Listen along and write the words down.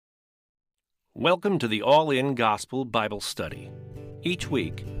Welcome to the All-In Gospel Bible Study. Each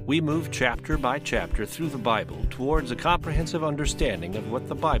week, we move chapter by chapter through the Bible towards a comprehensive understanding of what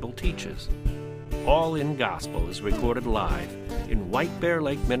the Bible teaches. All-In Gospel is recorded live in White Bear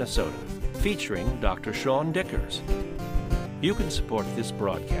Lake, Minnesota, featuring Dr. Sean Dickers. You can support this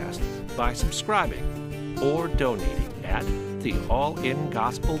broadcast by subscribing or donating at the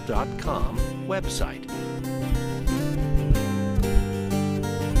allingospel.com website.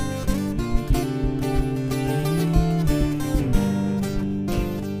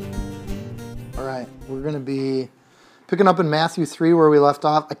 We're going to be picking up in Matthew 3 where we left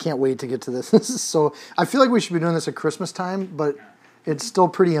off. I can't wait to get to this. I feel like we should be doing this at Christmas time, but it's still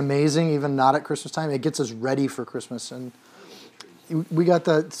pretty amazing, even not at Christmas time. It gets us ready for Christmas. And we got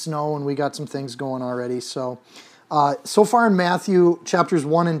the snow and we got some things going already. So far in Matthew chapters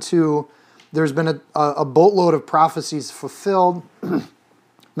 1 and 2, there's been a boatload of prophecies fulfilled.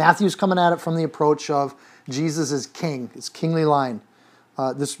 Matthew's coming at it from the approach of Jesus is king, his kingly line.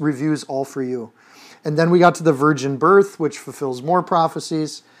 This review's all for you. And then we got to the virgin birth, which fulfills more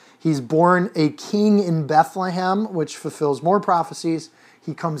prophecies. He's born a king in Bethlehem, which fulfills more prophecies.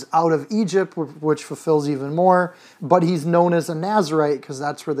 He comes out of Egypt, which fulfills even more. But he's known as a Nazarite because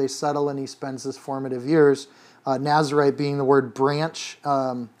that's where they settle and he spends his formative years. Nazarite being the word branch,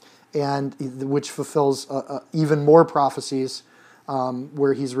 and which fulfills even more prophecies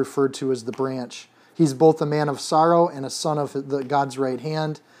where he's referred to as the branch. He's both a man of sorrow and a son of God's right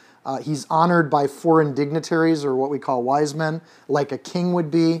hand. He's honored by foreign dignitaries, or what we call wise men, like a king would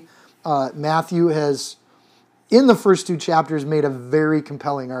be. Matthew has, in the first two chapters, made a very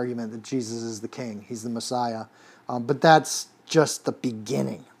compelling argument that Jesus is the king. He's the Messiah. But that's just the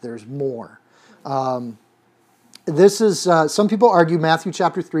beginning. There's more. Some people argue Matthew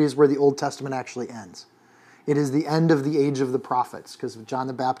chapter 3 is where the Old Testament actually ends. It is the end of the age of the prophets, because John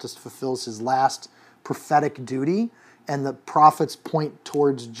the Baptist fulfills his last prophetic duty, and the prophets point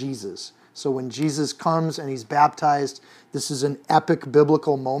towards Jesus. So when Jesus comes and he's baptized, this is an epic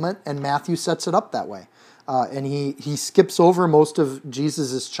biblical moment, and Matthew sets it up that way. And he skips over most of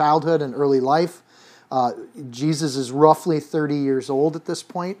Jesus' childhood and early life. Jesus is roughly 30 years old at this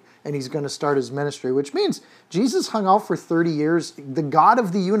point, and he's going to start his ministry, which means Jesus hung out for 30 years. The God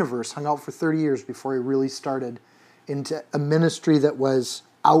of the universe hung out for 30 years before he really started into a ministry that was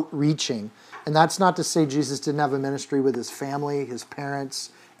outreaching. And that's not to say Jesus didn't have a ministry with his family, his parents,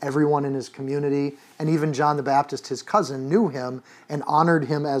 everyone in his community, and even John the Baptist, his cousin, knew him and honored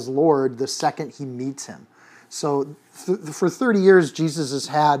him as Lord the second he meets him. So for 30 years, Jesus has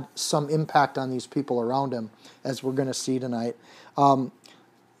had some impact on these people around him, as we're going to see tonight.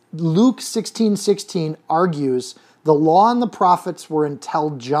 Luke 16:16 argues the law and the prophets were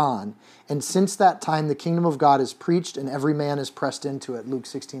until John, and since that time the kingdom of God is preached and every man is pressed into it, Luke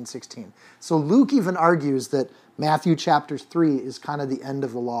 16:16. So Luke even argues that Matthew chapter 3 is kind of the end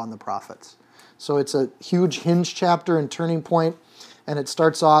of the law and the prophets. So it's a huge hinge chapter and turning point, and it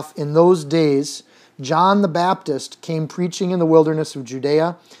starts off, in those days John the Baptist came preaching in the wilderness of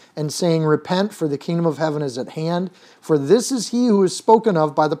Judea and saying, repent, for the kingdom of heaven is at hand. For this is he who is spoken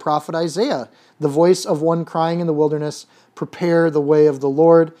of by the prophet Isaiah, the voice of one crying in the wilderness, prepare the way of the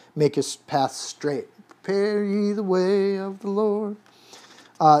Lord, make his path straight. Prepare ye the way of the Lord.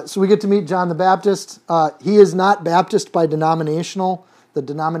 So we get to meet John the Baptist. He is not Baptist by denominational. The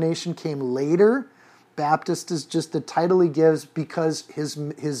denomination came later. Baptist is just the title he gives because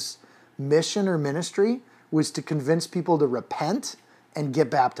his mission or ministry was to convince people to repent and get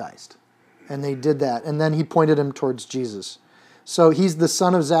baptized. And they did that. And then he pointed him towards Jesus. So he's the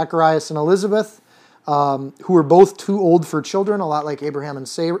son of Zacharias and Elizabeth, who were both too old for children, a lot like Abraham and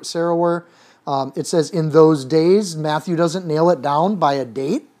Sarah were. It says, in those days. Matthew doesn't nail it down by a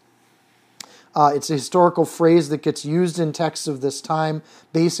date. It's a historical phrase that gets used in texts of this time.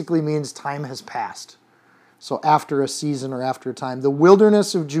 Basically means time has passed. So after a season or after a time. The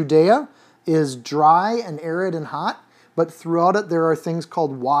wilderness of Judea is dry and arid and hot, but throughout it there are things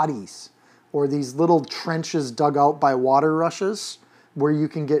called wadis, or these little trenches dug out by water rushes where you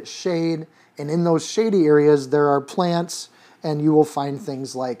can get shade. And in those shady areas there are plants, and you will find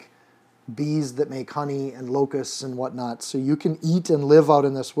things like bees that make honey and locusts and whatnot. So you can eat and live out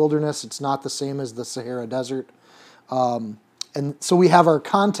in this wilderness. It's not the same as the Sahara Desert. And so we have our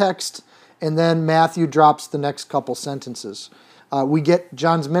context, and then Matthew drops the next couple sentences. We get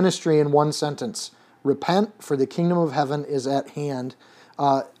John's ministry in one sentence. Repent, for the kingdom of heaven is at hand.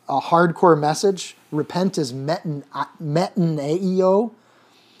 A hardcore message. Repent is metaneo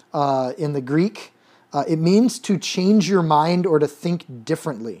in the Greek. It means to change your mind or to think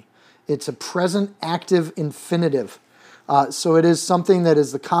differently. It's a present active infinitive. So it is something that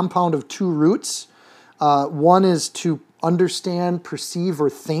is the compound of two roots. One is to understand, perceive, or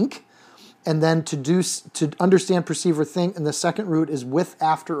think, and then to understand, perceive, or think, and the second root is with,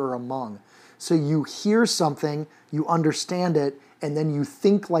 after, or among. So you hear something, you understand it, and then you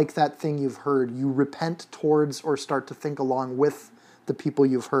think like that thing you've heard. You repent towards or start to think along with the people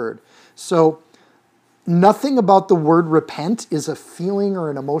you've heard. So nothing about the word repent is a feeling or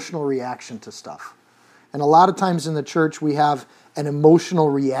an emotional reaction to stuff. And a lot of times in the church we have an emotional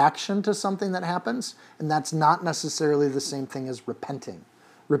reaction to something that happens, and that's not necessarily the same thing as repenting.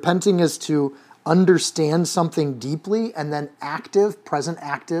 Repenting is to understand something deeply, and then active, present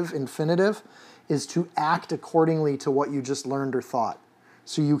active, infinitive, is to act accordingly to what you just learned or thought.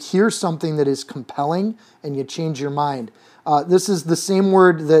 So you hear something that is compelling, and you change your mind. This is the same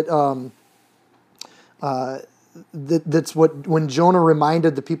word that that's what when Jonah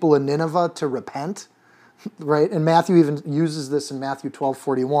reminded the people of Nineveh to repent, right? And Matthew even uses this in Matthew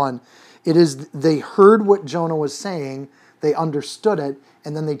 12:41. It is they heard what Jonah was saying, they understood it,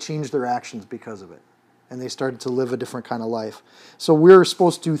 and then they changed their actions because of it. And they started to live a different kind of life. So we're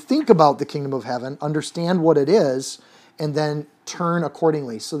supposed to think about the kingdom of heaven, understand what it is, and then turn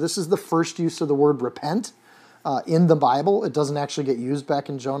accordingly. So this is the first use of the word repent in the Bible. It doesn't actually get used back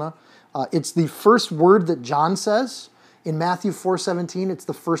in Jonah. It's the first word that John says. In Matthew 4:17, it's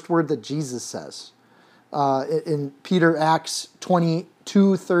the first word that Jesus says. In Peter Acts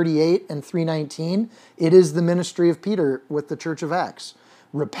 22:38 and 3:19, it is the ministry of Peter with the church of Acts.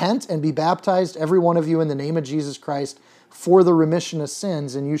 Repent and be baptized, every one of you, in the name of Jesus Christ for the remission of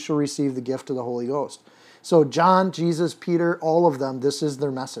sins, and you shall receive the gift of the Holy Ghost. So John, Jesus, Peter, all of them, this is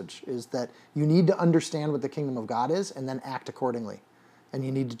their message, is that you need to understand what the kingdom of God is and then act accordingly. And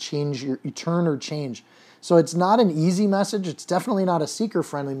you need to change you turn or change. So it's not an easy message. It's definitely not a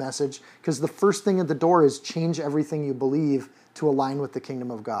seeker-friendly message, because the first thing at the door is change everything you believe to align with the kingdom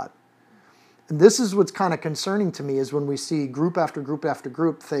of God. And this is what's kind of concerning to me, is when we see group after group after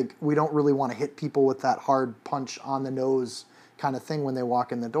group think we don't really want to hit people with that hard punch on the nose kind of thing when they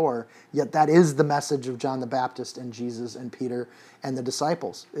walk in the door. Yet that is the message of John the Baptist and Jesus and Peter and the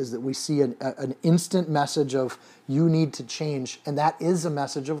disciples, is that we see an instant message of you need to change, and that is a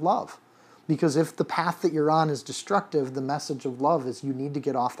message of love. Because if the path that you're on is destructive, the message of love is you need to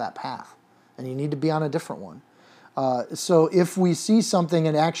get off that path, and you need to be on a different one. So if we see something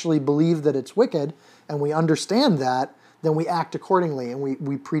and actually believe that it's wicked, and we understand that, then we act accordingly, and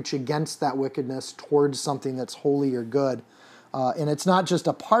we preach against that wickedness towards something that's holy or good. And it's not just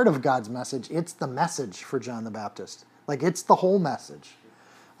a part of God's message, it's the message for John the Baptist. Like, it's the whole message.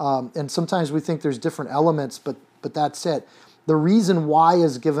 And sometimes we think there's different elements, but that's it. The reason why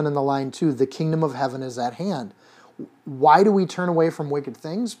is given in the line 2, the kingdom of heaven is at hand. Why do we turn away from wicked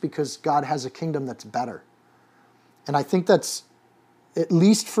things? Because God has a kingdom that's better. And I think that's, at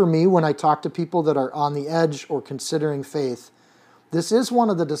least for me, when I talk to people that are on the edge or considering faith, this is one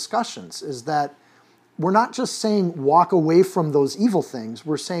of the discussions, is that we're not just saying walk away from those evil things,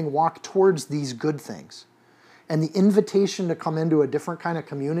 we're saying walk towards these good things. And the invitation to come into a different kind of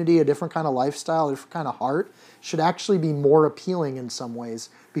community, a different kind of lifestyle, a different kind of heart, should actually be more appealing in some ways,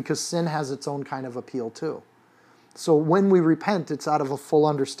 because sin has its own kind of appeal too. So when we repent, it's out of a full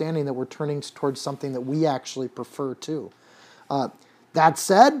understanding that we're turning towards something that we actually prefer too. That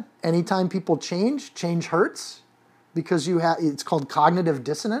said, anytime people change hurts, because it's called cognitive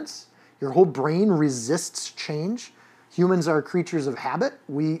dissonance. Your whole brain resists change. Humans are creatures of habit.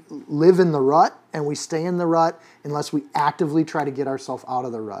 We live in the rut, and we stay in the rut unless we actively try to get ourselves out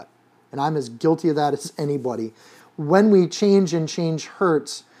of the rut. And I'm as guilty of that as anybody. When we change and change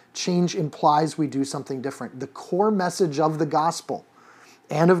hurts, change implies we do something different. The core message of the gospel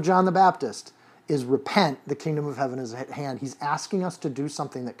and of John the Baptist is repent, the kingdom of heaven is at hand. He's asking us to do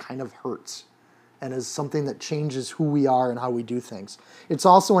something that kind of hurts and is something that changes who we are and how we do things. It's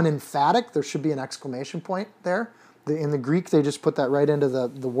also an emphatic. There should be an exclamation point there. In the Greek, they just put that right into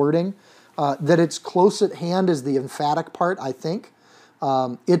the wording. That it's close at hand is the emphatic part, I think.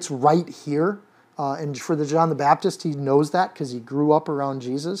 It's right here. And for the John the Baptist, he knows that because he grew up around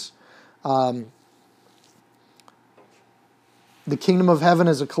Jesus. The kingdom of heaven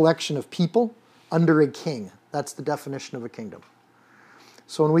is a collection of people under a king. That's the definition of a kingdom.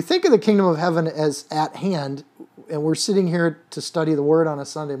 So when we think of the kingdom of heaven as at hand, and we're sitting here to study the Word on a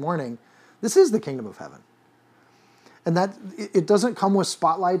Sunday morning, this is the kingdom of heaven. And that it doesn't come with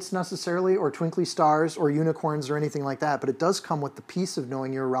spotlights necessarily, or twinkly stars, or unicorns, or anything like that, but it does come with the peace of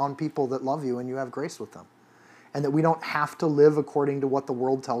knowing you're around people that love you and you have grace with them. And that we don't have to live according to what the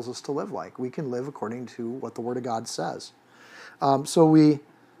world tells us to live like. We can live according to what the Word of God says. So we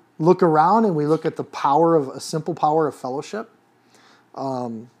look around and we look at the power of a simple power of fellowship,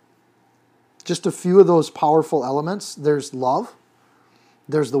 just a few of those powerful elements. There's love.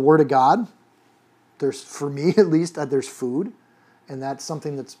 There's the Word of God. There's, for me at least, there's food, and that's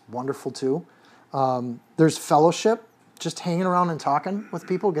something that's wonderful too. There's fellowship, just hanging around and talking with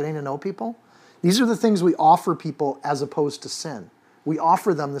people, getting to know people. These are the things we offer people as opposed to sin. We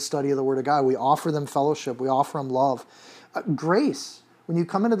offer them the study of the Word of God. We offer them fellowship. We offer them love. Grace. When you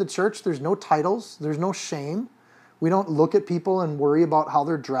come into the church, there's no titles. There's no shame. We don't look at people and worry about how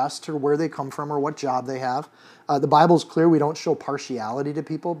they're dressed or where they come from or what job they have. The Bible's clear. We don't show partiality to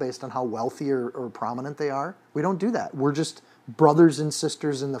people based on how wealthy or prominent they are. We don't do that. We're just brothers and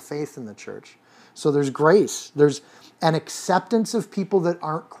sisters in the faith in the church. So there's grace. There's an acceptance of people that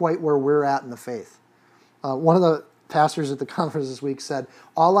aren't quite where we're at in the faith. One of the pastors at the conference this week said,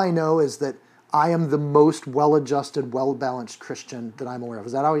 all I know is that I am the most well-adjusted, well-balanced Christian that I'm aware of.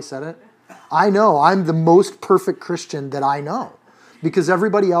 Is that how he said it? I know I'm the most perfect Christian that I know, because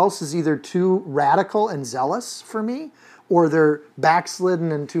everybody else is either too radical and zealous for me, or they're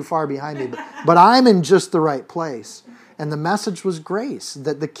backslidden and too far behind me. But I'm in just the right place. And the message was grace,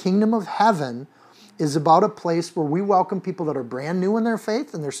 that the kingdom of heaven is about a place where we welcome people that are brand new in their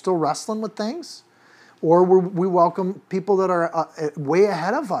faith and they're still wrestling with things, or we welcome people that are way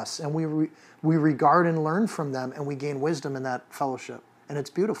ahead of us, and we regard and learn from them, and we gain wisdom in that fellowship. And it's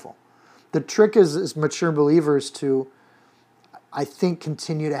beautiful. The trick is, as mature believers, to, I think,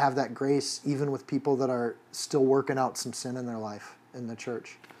 continue to have that grace even with people that are still working out some sin in their life in the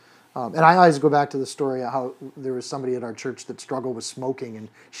church. And I always go back to the story of how there was somebody at our church that struggled with smoking, and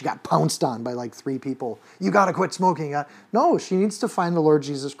she got pounced on by like 3 people. You got to quit smoking. No, she needs to find the Lord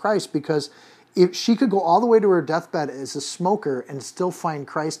Jesus Christ, because if she could go all the way to her deathbed as a smoker and still find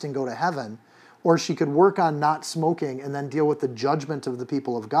Christ and go to heaven, or she could work on not smoking and then deal with the judgment of the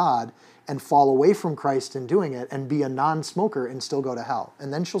people of God and fall away from Christ in doing it and be a non-smoker and still go to hell.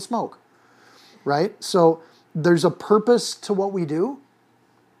 And then she'll smoke, right? So there's a purpose to what we do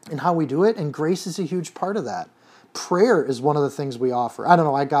and how we do it, and grace is a huge part of that. Prayer is one of the things we offer. I don't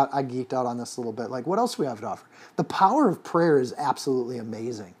know, I geeked out on this a little bit. Like, what else do we have to offer? The power of prayer is absolutely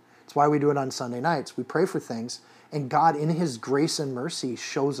amazing. It's why we do it on Sunday nights. We pray for things, and God, in His grace and mercy,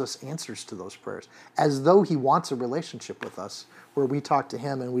 shows us answers to those prayers, as though He wants a relationship with us, where we talk to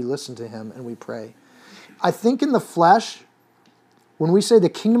Him and we listen to Him and we pray. I think in the flesh, when we say the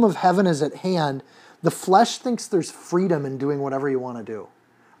kingdom of heaven is at hand, the flesh thinks there's freedom in doing whatever you want to do.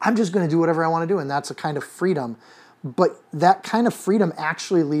 I'm just going to do whatever I want to do, and that's a kind of freedom. But that kind of freedom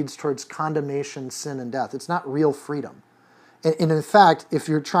actually leads towards condemnation, sin, and death. It's not real freedom. And in fact, if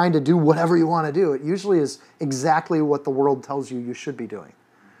you're trying to do whatever you want to do, it usually is exactly what the world tells you should be doing.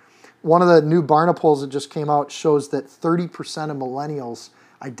 One of the new Barna polls that just came out shows that 30% of millennials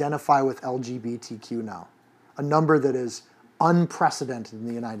identify with LGBTQ now, a number that is unprecedented in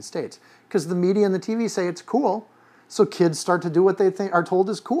the United States, because the media and the TV say it's cool, so kids start to do what they think are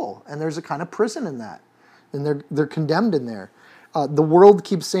told is cool, and there's a kind of prison in that, and they're condemned in there. The world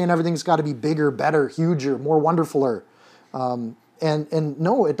keeps saying everything's got to be bigger, better, huger, more wonderfuler. And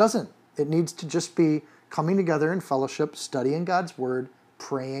no, it doesn't. It needs to just be coming together in fellowship, studying God's Word,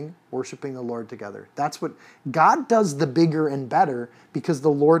 praying, worshiping the Lord together. That's what God does, the bigger and better, because the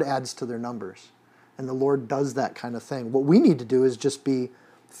Lord adds to their numbers. And the Lord does that kind of thing. What we need to do is just be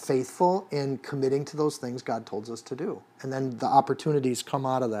faithful in committing to those things God told us to do. And then the opportunities come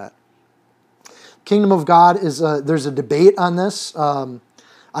out of that. Kingdom of God is, there's a debate on this, on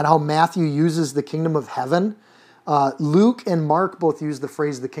how Matthew uses the kingdom of heaven. Luke and Mark both use the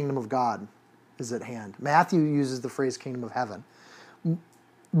phrase the kingdom of God is at hand. Matthew uses the phrase kingdom of heaven.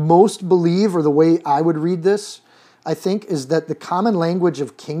 Most believe, or the way I would read this, I think, is that the common language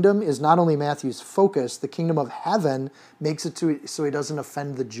of kingdom is not only Matthew's focus, the kingdom of heaven makes it so he doesn't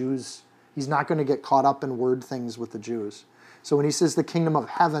offend the Jews. He's not going to get caught up in word things with the Jews. So when he says the kingdom of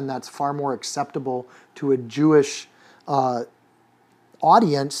heaven, that's far more acceptable to a Jewish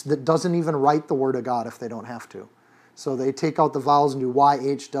audience that doesn't even write the word of God if they don't have to. So they take out the vowels and do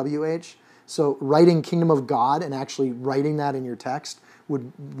YHWH. So writing kingdom of God and actually writing that in your text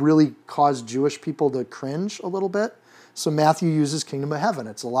would really cause Jewish people to cringe a little bit. So Matthew uses kingdom of heaven.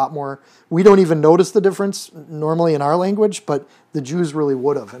 It's a lot more, we don't even notice the difference normally in our language, but the Jews really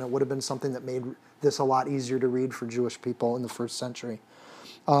would have, and it would have been something that made this a lot easier to read for Jewish people in the first century.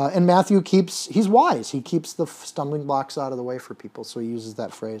 And Matthew he's wise. He keeps the stumbling blocks out of the way for people, so he uses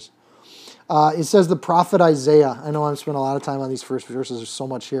that phrase. It says the prophet Isaiah. I know I'm spending a lot of time on these first verses. There's so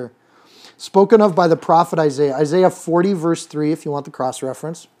much here. Spoken of by the prophet Isaiah. Isaiah 40, verse 3, if you want the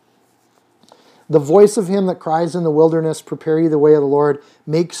cross-reference. The voice of him that cries in the wilderness, prepare ye the way of the Lord.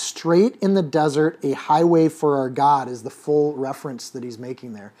 Make straight in the desert a highway for our God is the full reference that he's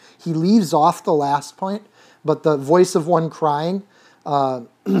making there. He leaves off the last point, but the voice of one crying,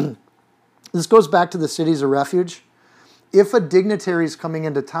 this goes back to the cities of refuge. If a dignitary is coming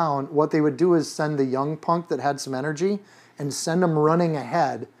into town, what they would do is send the young punk that had some energy and send them running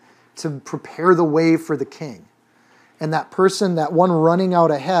ahead to prepare the way for the king. And that person, that one running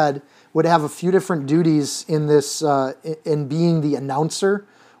out ahead, would have a few different duties in this, in being the announcer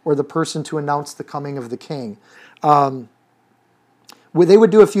or the person to announce the coming of the king. They would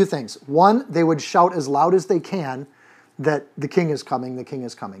do a few things. One, they would shout as loud as they can that the king is coming, the king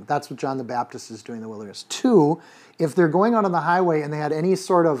is coming. That's what John the Baptist is doing in the wilderness. Two, if they're going out on the highway and they had any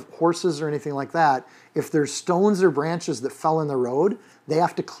sort of horses or anything like that, if there's stones or branches that fell in the road, they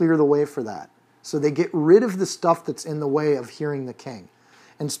have to clear the way for that. So they get rid of the stuff that's in the way of hearing the king.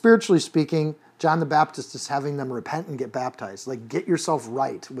 And spiritually speaking, John the Baptist is having them repent and get baptized. Like, get yourself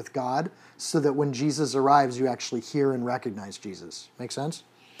right with God so that when Jesus arrives, you actually hear and recognize Jesus. Make sense?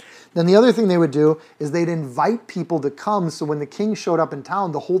 Then the other thing they would do is they'd invite people to come, so when the king showed up in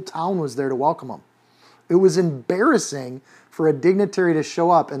town, the whole town was there to welcome him. It was embarrassing for a dignitary to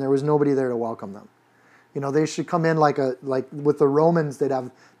show up and there was nobody there to welcome them. You know, they should come in like with the Romans, they'd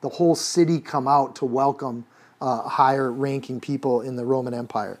have the whole city come out to welcome higher ranking people in the Roman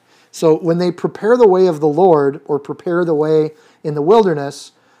Empire. So when they prepare the way of the Lord or prepare the way in the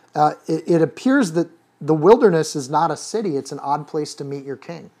wilderness, it appears that the wilderness is not a city. It's an odd place to meet your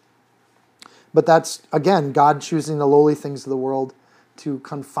king. But that's, again, God choosing the lowly things of the world to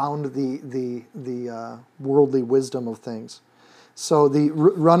confound the worldly wisdom of things. So the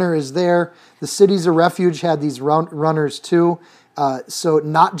runner is there. The cities of refuge had these runners too. So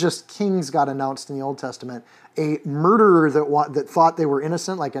not just kings got announced in the Old Testament. A murderer that thought they were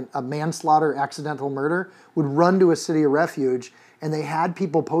innocent, like a manslaughter, accidental murder, would run to a city of refuge, and they had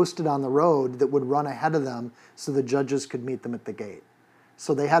people posted on the road that would run ahead of them so the judges could meet them at the gate.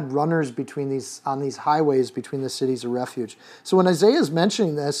 So they had runners on these highways between the cities of refuge. So when Isaiah is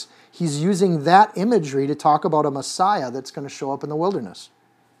mentioning this, he's using that imagery to talk about a Messiah that's going to show up in the wilderness.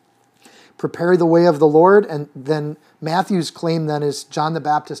 Prepare the way of the Lord, and then Matthew's claim then is John the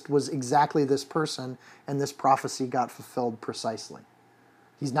Baptist was exactly this person, and this prophecy got fulfilled precisely.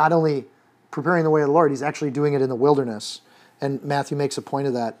 He's not only preparing the way of the Lord, he's actually doing it in the wilderness, and Matthew makes a point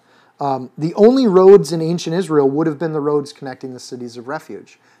of that. The only roads in ancient Israel would have been the roads connecting the cities of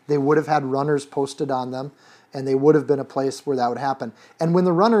refuge. They would have had runners posted on them, and they would have been a place where that would happen. And when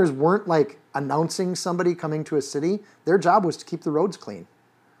the runners weren't like announcing somebody coming to a city, their job was to keep the roads clean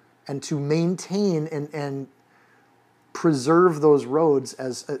and to maintain and preserve those roads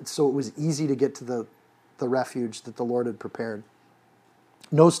so it was easy to get to the refuge that the Lord had prepared.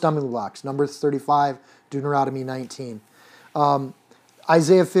 No stumbling blocks. Numbers 35, Deuteronomy 19.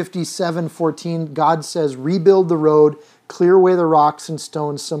 Isaiah 57:14, God says, rebuild the road, clear away the rocks and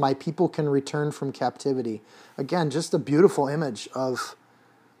stones so my people can return from captivity. Again, just a beautiful image of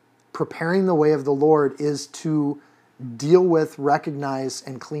preparing the way of the Lord is to deal with, recognize,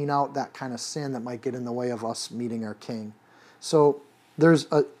 and clean out that kind of sin that might get in the way of us meeting our King. So there's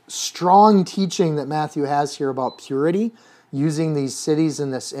a strong teaching that Matthew has here about purity, using these cities in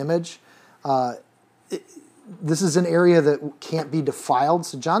this image. This is an area that can't be defiled.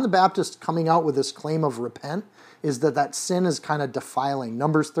 So John the Baptist coming out with this claim of repent is that sin is kind of defiling.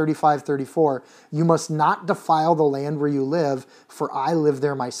 Numbers 35:34, you must not defile the land where you live, for I live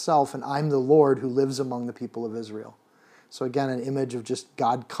there myself, and I'm the Lord who lives among the people of Israel. So again, an image of just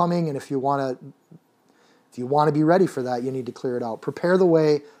God coming, and if you want to be ready for that, you need to clear it out. Prepare the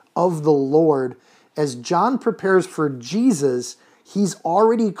way of the Lord. As John prepares for Jesus, he's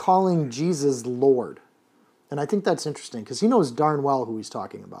already calling Jesus Lord. And I think that's interesting because he knows darn well who he's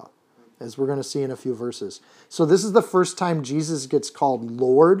talking about, as we're going to see in a few verses. So this is the first time Jesus gets called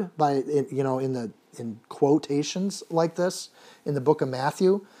Lord in quotations like this in the book of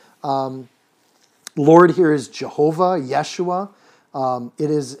Matthew. Lord here is Jehovah, Yeshua. It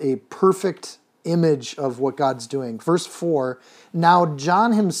is a perfect image of what God's doing. Verse 4, now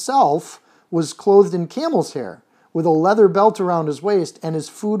John himself was clothed in camel's hair with a leather belt around his waist, and his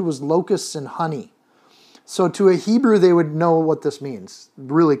food was locusts and honey. So to a Hebrew, they would know what this means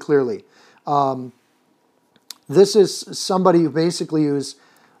really clearly. This is somebody who basically who's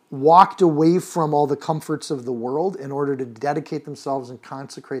walked away from all the comforts of the world in order to dedicate themselves and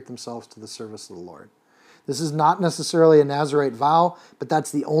consecrate themselves to the service of the Lord. This is not necessarily a Nazirite vow, but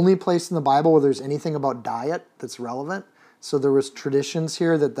that's the only place in the Bible where there's anything about diet that's relevant. So there was traditions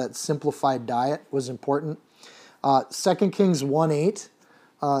here that simplified diet was important. 2 Kings 1:8.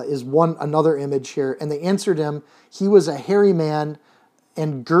 is another image here. And they answered him, he was a hairy man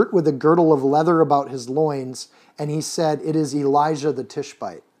and girt with a girdle of leather about his loins. And he said, it is Elijah the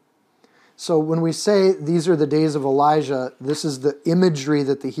Tishbite. So when we say these are the days of Elijah, this is the imagery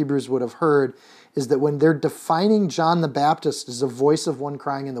that the Hebrews would have heard, is that when they're defining John the Baptist as a voice of one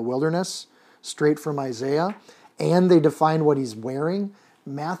crying in the wilderness, straight from Isaiah, and they define what he's wearing,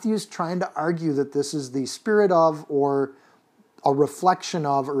 Matthew's trying to argue that this is the spirit of, or a reflection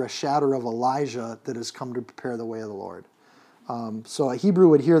of, or a shadow of Elijah that has come to prepare the way of the Lord. So a Hebrew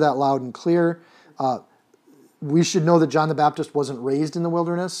would hear that loud and clear. We should know that John the Baptist wasn't raised in the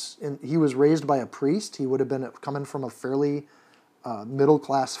wilderness. He was raised by a priest. He would have been coming from a fairly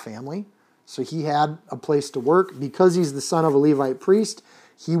middle-class family. So he had a place to work. Because he's the son of a Levite priest,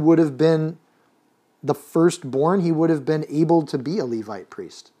 he would have been the firstborn. He would have been able to be a Levite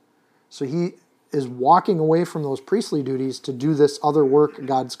priest. So he is walking away from those priestly duties to do this other work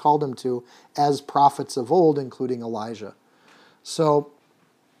God's called him to as prophets of old, including Elijah. So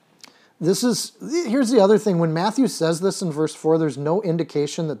here's the other thing. When Matthew says this in verse 4, there's no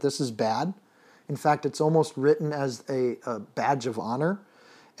indication that this is bad. In fact, it's almost written as a badge of honor.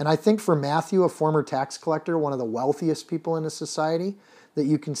 And I think for Matthew, a former tax collector, one of the wealthiest people in a society, that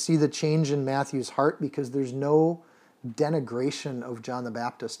you can see the change in Matthew's heart because there's no denigration of John the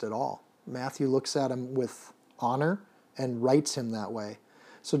Baptist at all. Matthew looks at him with honor and writes him that way.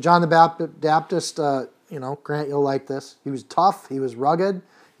 So John the Baptist, Grant, you'll like this. He was tough. He was rugged.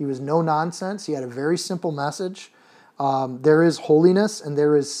 He was no nonsense. He had a very simple message. There is holiness and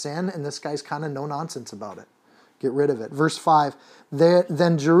there is sin, and this guy's kind of no nonsense about it. Get rid of it. Verse 5,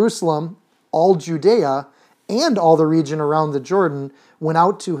 then Jerusalem, all Judea, and all the region around the Jordan went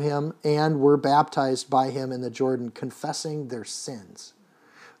out to him and were baptized by him in the Jordan, confessing their sins.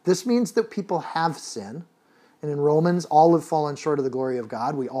 This means that people have sin. And in Romans, all have fallen short of the glory of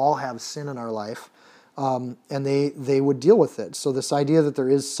God. We all have sin in our life. And they would deal with it. So this idea that there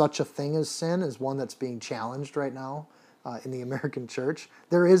is such a thing as sin is one that's being challenged right now in the American church.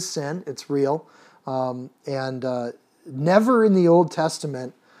 There is sin. It's real. Never in the Old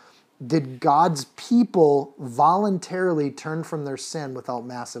Testament did God's people voluntarily turn from their sin without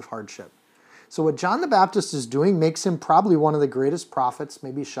massive hardship. So what John the Baptist is doing makes him probably one of the greatest prophets,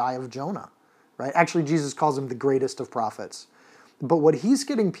 maybe shy of Jonah, right? Actually, Jesus calls him the greatest of prophets. But what he's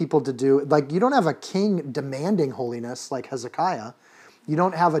getting people to do, like you don't have a king demanding holiness like Hezekiah. You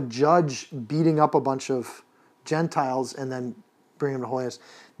don't have a judge beating up a bunch of Gentiles and then bringing them to holiness.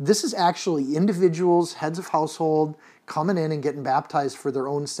 This is actually individuals, heads of household, coming in and getting baptized for their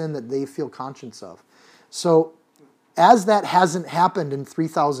own sin that they feel conscious of. So as that hasn't happened in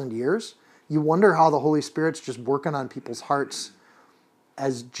 3,000 years, you wonder how the Holy Spirit's just working on people's hearts.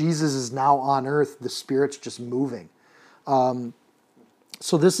 As Jesus is now on earth, the Spirit's just moving.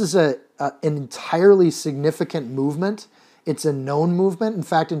 So this is an entirely significant movement. It's a known movement. In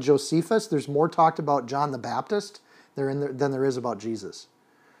fact, in Josephus, there's more talked about John the Baptist than there is about Jesus.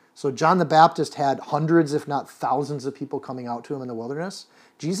 So John the Baptist had hundreds, if not thousands of people coming out to him in the wilderness.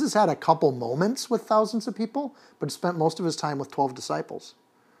 Jesus had a couple moments with thousands of people, but spent most of his time with 12 disciples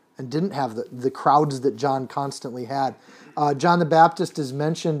and didn't have the crowds that John constantly had. John the Baptist is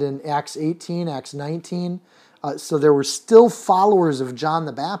mentioned in Acts 18, Acts 19. So there were still followers of John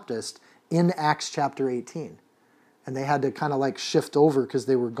the Baptist in Acts chapter 18. And they had to kind of like shift over because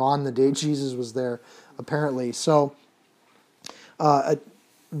they were gone the day Jesus was there, apparently. So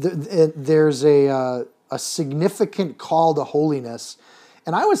there's a significant call to holiness.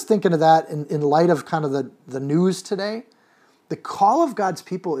 And I was thinking of that in light of kind of the news today. The call of God's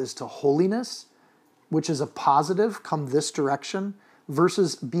people is to holiness, which is a positive, come this direction,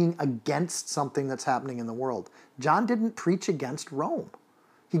 versus being against something that's happening in the world. John didn't preach against Rome.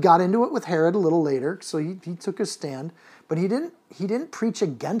 He got into it with Herod a little later, so he took his stand, but he didn't preach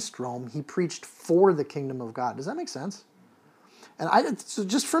against Rome. He preached for the kingdom of God. Does that make sense? And so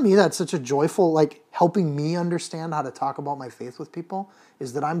just for me, that's such a joyful, like helping me understand how to talk about my faith with people,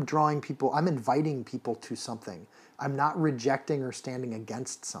 is that I'm inviting people to something. I'm not rejecting or standing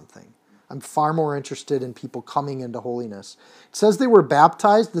against something. I'm far more interested in people coming into holiness. It says they were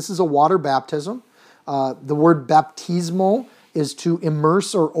baptized. This is a water baptism. The word baptismo is to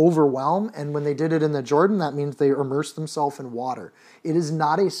immerse or overwhelm. And when they did it in the Jordan, that means they immersed themselves in water. It is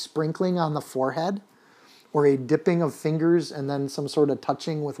not a sprinkling on the forehead or a dipping of fingers and then some sort of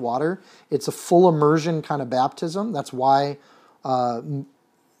touching with water. It's a full immersion kind of baptism. That's why when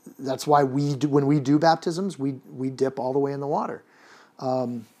we do baptisms, we dip all the way in the water. I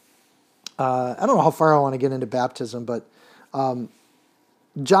don't know how far I want to get into baptism, but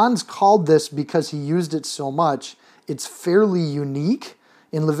John's called this because he used it so much. It's fairly unique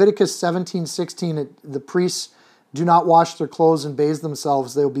In Leviticus 17:16, the priests do not wash their clothes and bathe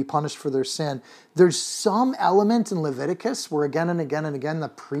themselves. They will be punished for their sin. There's some element in Leviticus where again and again and again the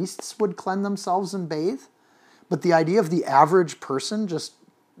priests would cleanse themselves and bathe. But the idea of the average person just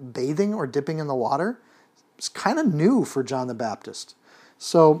bathing or dipping in the water is kind of new for John the Baptist.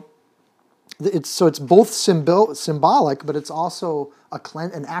 So it's both symbolic, but it's also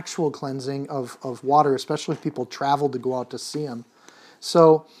an actual cleansing of water, especially if people travel to go out to see him.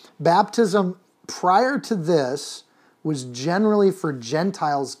 So baptism prior to this was generally for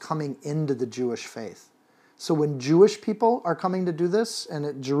Gentiles coming into the Jewish faith. So when Jewish people are coming to do this, and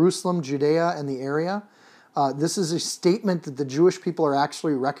at Jerusalem, Judea, and the area, this is a statement that the Jewish people are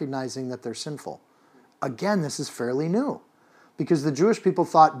actually recognizing that they're sinful. Again, this is fairly new, because the Jewish people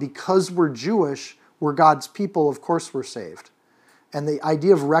thought because we're Jewish, we're God's people, of course we're saved. And the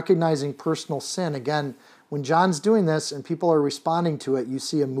idea of recognizing personal sin, again, when John's doing this and people are responding to it, you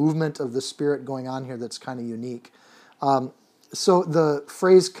see a movement of the Spirit going on here that's kind of unique. So the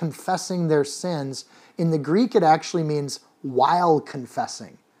phrase confessing their sins, in the Greek it actually means while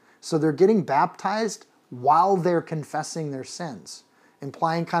confessing. So they're getting baptized while they're confessing their sins,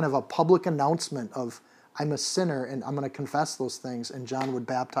 implying kind of a public announcement of, I'm a sinner and I'm going to confess those things, and John would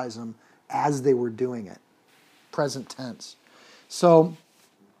baptize them as they were doing it. Present tense. So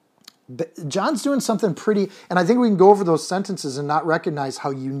John's doing something pretty, and I think we can go over those sentences and not recognize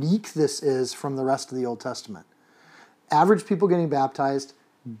how unique this is from the rest of the Old Testament. Average people getting baptized,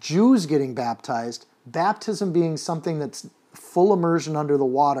 Jews getting baptized, baptism being something that's full immersion under the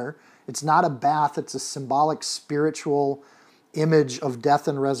water. It's not a bath, it's a symbolic spiritual image of death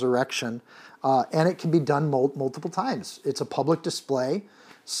and resurrection. And it can be done multiple times. It's a public display.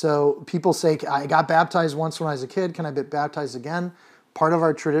 So people say, I got baptized once when I was a kid, can I get baptized again? Part of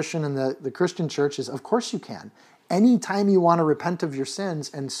our tradition in the Christian church is, of course you can. Anytime you want to repent of your sins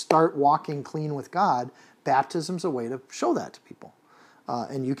and start walking clean with God, baptism's a way to show that to people.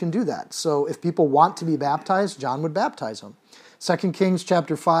 And you can do that. So if people want to be baptized, John would baptize them. 2 Kings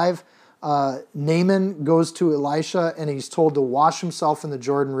chapter 5, Naaman goes to Elisha and he's told to wash himself in the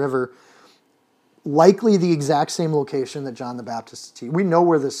Jordan River, likely the exact same location that John the Baptist is. We know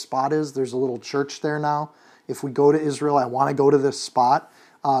where this spot is. There's a little church there now. If we go to Israel, I want to go to this spot.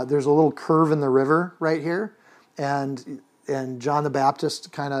 There's a little curve in the river right here, and John the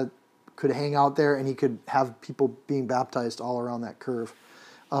Baptist kind of could hang out there, and he could have people being baptized all around that curve.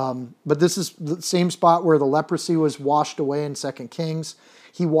 But this is the same spot where the leprosy was washed away in 2 Kings.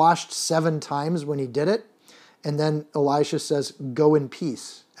 He washed 7 times when he did it, and then Elisha says, go in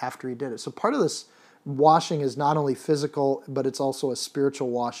peace after he did it. So part of this washing is not only physical, but it's also a spiritual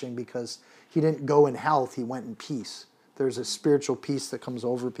washing, because he didn't go in health, he went in peace. There's a spiritual peace that comes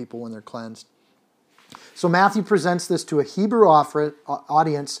over people when they're cleansed. So Matthew presents this to a Hebrew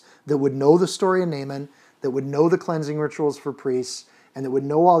audience that would know the story of Naaman, that would know the cleansing rituals for priests, and that would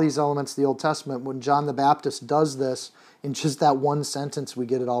know all these elements of the Old Testament. When John the Baptist does this, in just that one sentence, we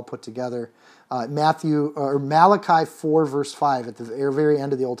get it all put together. Malachi 4, verse 5, at the very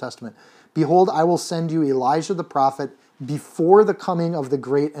end of the Old Testament. Behold, I will send you Elijah the prophet before the coming of the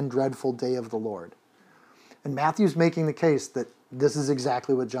great and dreadful day of the Lord. And Matthew's making the case that this is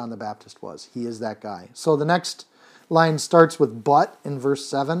exactly what John the Baptist was. He is that guy. So the next line starts with but in verse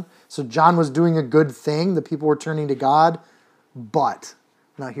 7. So John was doing a good thing. The people were turning to God, but.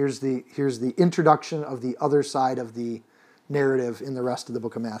 Now here's the introduction of the other side of the narrative in the rest of the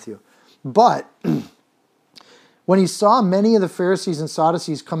book of Matthew. But when he saw many of the Pharisees and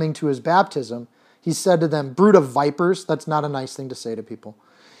Sadducees coming to his baptism, he said to them, brood of vipers. That's not a nice thing to say to people.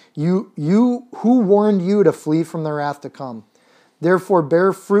 You who warned you to flee from the wrath to come? Therefore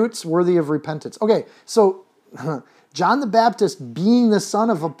bear fruits worthy of repentance. Okay, so John the Baptist, being the son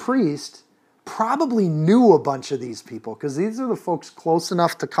of a priest, probably knew a bunch of these people, because these are the folks close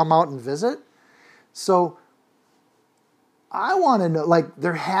enough to come out and visit. So I want to know,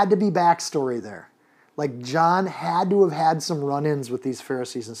 there had to be backstory there. John had to have had some run-ins with these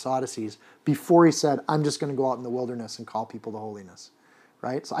Pharisees and Sadducees before he said, I'm just going to go out in the wilderness and call people to holiness.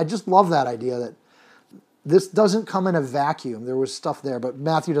 Right? So I just love that idea that this doesn't come in a vacuum. There was stuff there, but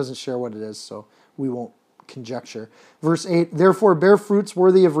Matthew doesn't share what it is, so we won't conjecture. Verse 8, therefore bear fruits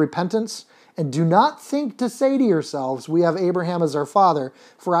worthy of repentance, and do not think to say to yourselves, we have Abraham as our father,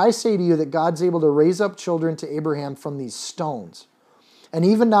 for I say to you that God's able to raise up children to Abraham from these stones. And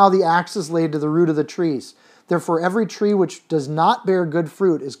even now the axe is laid to the root of the trees. Therefore every tree which does not bear good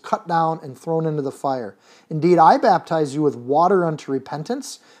fruit is cut down and thrown into the fire. Indeed, I baptize you with water unto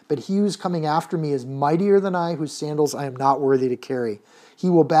repentance, but he who is coming after me is mightier than I, whose sandals I am not worthy to carry. He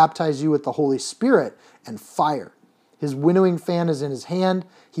will baptize you with the Holy Spirit and fire. His winnowing fan is in his hand.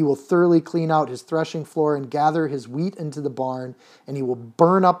 He will thoroughly clean out his threshing floor and gather his wheat into the barn, and he will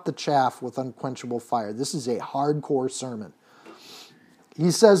burn up the chaff with unquenchable fire. This is a hardcore sermon. He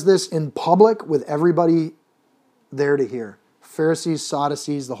says this in public with everybody there to hear. Pharisees,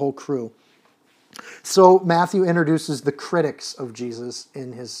 Sadducees, the whole crew. So Matthew introduces the critics of Jesus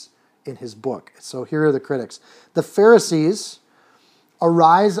in his book. So here are the critics. The Pharisees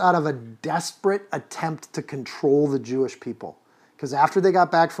arise out of a desperate attempt to control the Jewish people. Because after they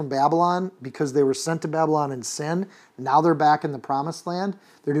got back from Babylon, because they were sent to Babylon in sin, now they're back in the promised land,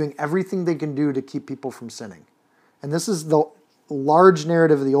 they're doing everything they can do to keep people from sinning. And this is the large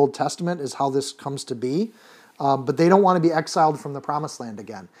narrative of the Old Testament, is how this comes to be. But they don't want to be exiled from the promised land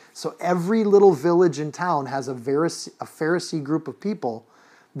again. So every little village in town has a Pharisee group of people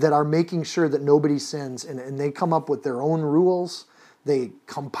that are making sure that nobody sins, and they come up with their own rules. They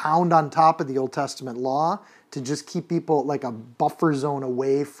compound on top of the Old Testament law to just keep people like a buffer zone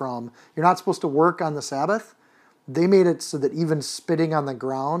away from, you're not supposed to work on the Sabbath. They made it so that even spitting on the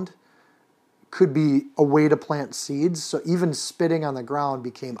ground could be a way to plant seeds. So even spitting on the ground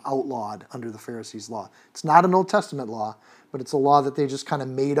became outlawed under the Pharisees' law. It's not an Old Testament law, but it's a law that they just kind of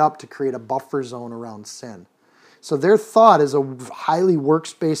made up to create a buffer zone around sin. So their thought is a highly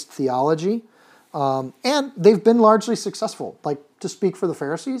works-based theology, and they've been largely successful. Like, to speak for the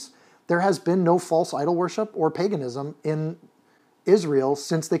Pharisees, there has been no false idol worship or paganism in Israel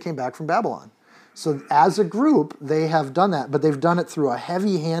since they came back from Babylon. So as a group, they have done that, but they've done it through a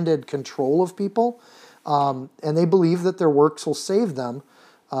heavy-handed control of people, and they believe that their works will save them.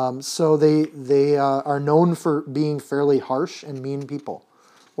 So they are known for being fairly harsh and mean people.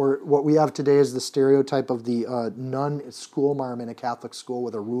 Or what we have today is the stereotype of the nun schoolmarm in a Catholic school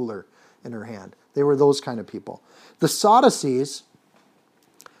with a ruler in her hand. They were those kind of people. The Sadducees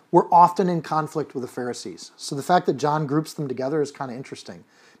were often in conflict with the Pharisees. So the fact that John groups them together is kind of interesting,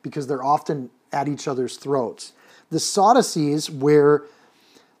 because they're often at each other's throats. The Sadducees were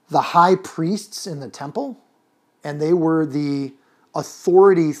the high priests in the temple, and they were the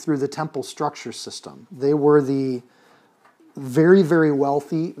authority through the temple structure system. They were the very, very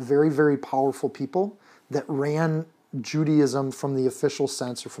wealthy, very, very powerful people that ran Judaism from the official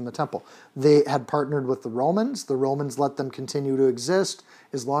sense or from the temple. They had partnered with the Romans. The Romans let them continue to exist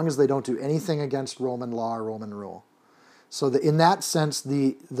as long as they don't do anything against Roman law or Roman rule. So in that sense,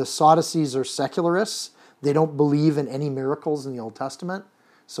 the Sadducees are secularists. They don't believe in any miracles in the Old Testament.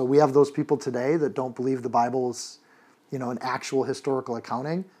 So we have those people today that don't believe the Bible is, an actual historical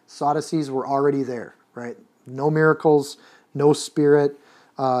accounting. Sadducees were already there, right? No miracles, no spirit.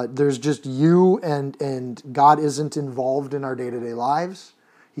 There's just you, and God isn't involved in our day-to-day lives.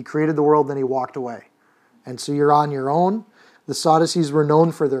 He created the world, then he walked away. And so you're on your own. The Sadducees were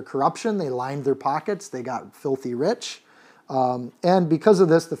known for their corruption. They lined their pockets. They got filthy rich. And because of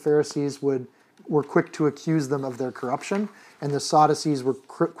this, the Pharisees were quick to accuse them of their corruption, and the Sadducees were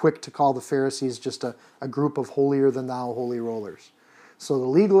quick to call the Pharisees just a group of holier-than-thou holy rollers. So the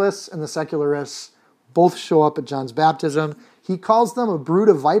legalists and the secularists both show up at John's baptism. He calls them a brood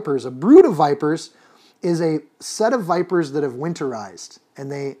of vipers. A brood of vipers is a set of vipers that have winterized,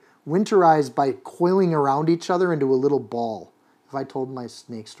 and they winterize by coiling around each other into a little ball. Have I told my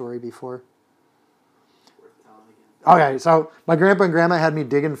snake story before? Okay, so my grandpa and grandma had me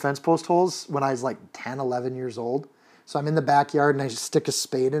digging fence post holes when I was like 10, 11 years old. So I'm in the backyard and I just stick a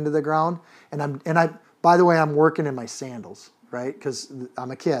spade into the ground. And by the way, I'm working in my sandals, right? Because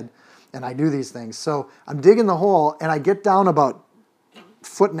I'm a kid and I do these things. So I'm digging the hole and I get down about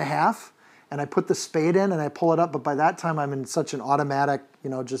 1.5 feet and I put the spade in and I pull it up. But by that time I'm in such an automatic,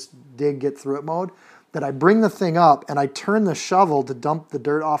 just dig, get through it mode, that I bring the thing up and I turn the shovel to dump the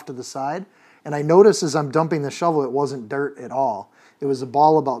dirt off to the side. And I notice as I'm dumping the shovel, it wasn't dirt at all. It was a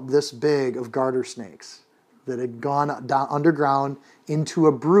ball about this big of garter snakes that had gone down underground into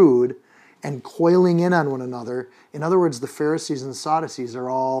a brood and coiling in on one another. In other words, the Pharisees and Sadducees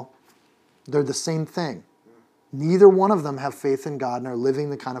they're the same thing. Neither one of them have faith in God and are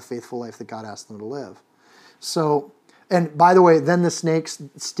living the kind of faithful life that God asked them to live. So, and by the way, then the snakes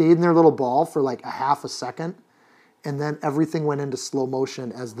stayed in their little ball for like a half a second. And then everything went into slow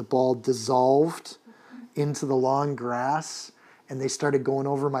motion as the ball dissolved into the long grass, and they started going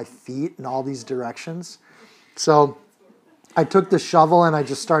over my feet in all these directions. So I took the shovel and I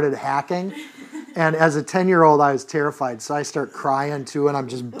just started hacking. And as a 10-year-old, I was terrified. So I start crying too, and I'm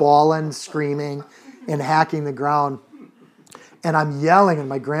just bawling, screaming, and hacking the ground. And I'm yelling, and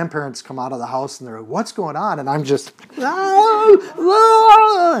my grandparents come out of the house, and they're like, "What's going on?" And I'm just,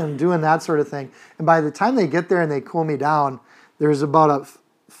 and doing that sort of thing. And by the time they get there and they cool me down, there's about a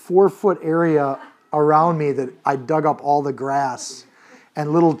 4-foot area around me that I dug up all the grass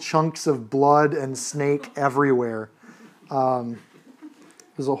and little chunks of blood and snake everywhere. It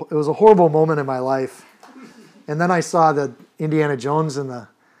was a horrible moment in my life. And then I saw the Indiana Jones and the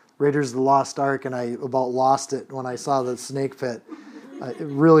Raiders of the Lost Ark, and I about lost it when I saw the snake pit. It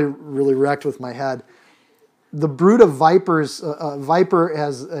really, really wrecked with my head. The brood of vipers, viper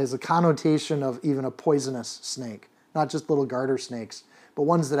has a connotation of even a poisonous snake, not just little garter snakes, but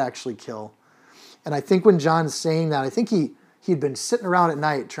ones that actually kill. And I think when John's saying that, I think he'd been sitting around at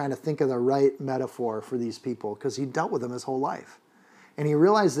night trying to think of the right metaphor for these people because he dealt with them his whole life. And he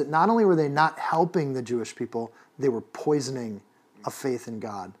realized that not only were they not helping the Jewish people, they were poisoning a faith in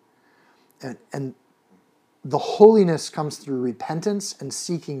God. And the holiness comes through repentance and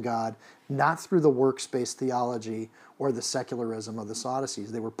seeking God, not through the works-based theology or the secularism of the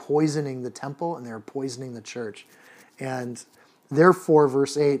Sadducees. They were poisoning the temple and they were poisoning the church. And therefore,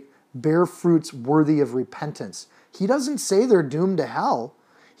 verse 8, bear fruits worthy of repentance. He doesn't say they're doomed to hell.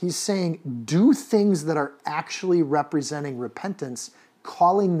 He's saying do things that are actually representing repentance,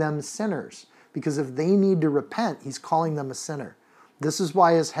 calling them sinners. Because if they need to repent, he's calling them a sinner. This is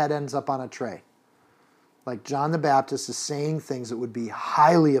why his head ends up on a tray. Like John the Baptist is saying things that would be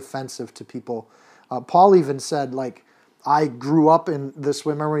highly offensive to people. Paul even said, like, I grew up in this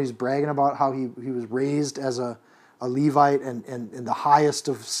way. Remember when he's bragging about how he was raised as a Levite and in the highest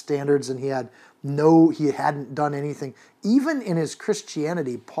of standards, and he hadn't done anything. Even in his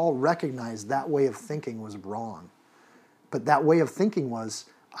Christianity, Paul recognized that way of thinking was wrong. But that way of thinking was,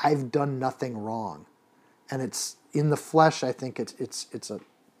 I've done nothing wrong. And it's in the flesh, I think it's a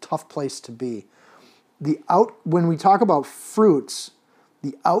tough place to be. When we talk about fruits,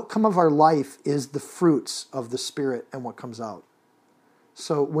 the outcome of our life is the fruits of the Spirit and what comes out.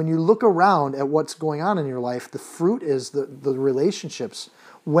 So when you look around at what's going on in your life, the fruit is the relationships.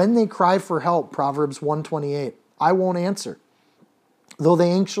 When they cry for help, Proverbs 1:28, I won't answer. Though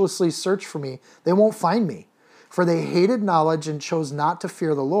they anxiously search for me, they won't find me. For they hated knowledge and chose not to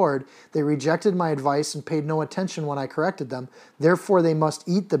fear the Lord. They rejected my advice and paid no attention when I corrected them. Therefore they must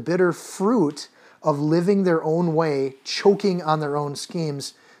eat the bitter fruit of living their own way, choking on their own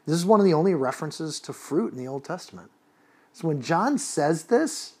schemes. This is one of the only references to fruit in the Old Testament. So when John says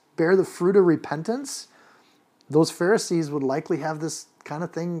this, bear the fruit of repentance, those Pharisees would likely have this kind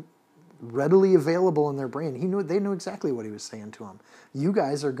of thing readily available in their brain. They knew exactly what he was saying to them. You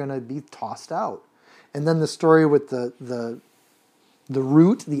guys are going to be tossed out. And then the story with the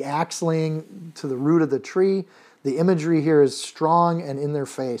root, the axe laying to the root of the tree, the imagery here is strong and in their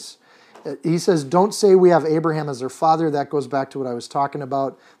face. He says, don't say we have Abraham as their father. That goes back to what I was talking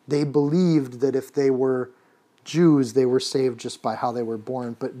about. They believed that if they were Jews, they were saved just by how they were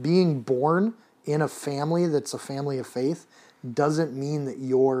born. But being born in a family that's a family of faith doesn't mean that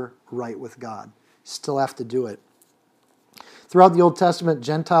you're right with God. You still have to do it. Throughout the Old Testament,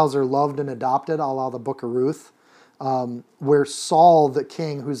 Gentiles are loved and adopted, a la the book of Ruth, where Saul, the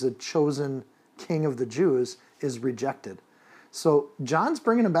king, who's a chosen king of the Jews, is rejected. So John's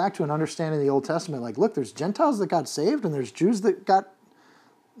bringing them back to an understanding of the Old Testament. Like, look, there's Gentiles that got saved and there's Jews that got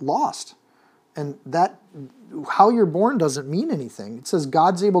lost. And that, how you're born doesn't mean anything. It says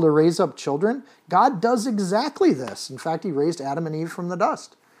God's able to raise up children. God does exactly this. In fact, he raised Adam and Eve from the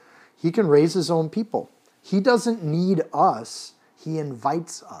dust. He can raise his own people. He doesn't need us. He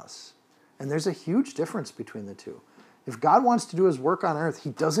invites us. And there's a huge difference between the two. If God wants to do his work on earth, he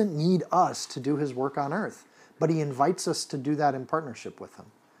doesn't need us to do his work on earth. But he invites us to do that in partnership with him.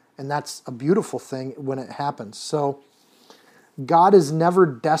 And that's a beautiful thing when it happens. So God is never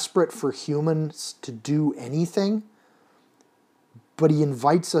desperate for humans to do anything, but he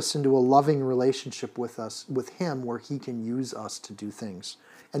invites us into a loving relationship with him where he can use us to do things.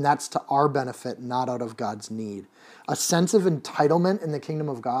 And that's to our benefit, not out of God's need. A sense of entitlement in the kingdom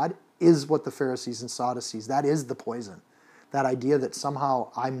of God is what the Pharisees and Sadducees, that is the poison. That idea that somehow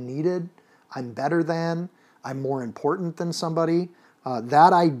I'm needed, I'm better than, I'm more important than somebody.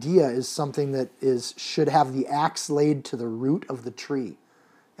 That idea is something that should have the axe laid to the root of the tree,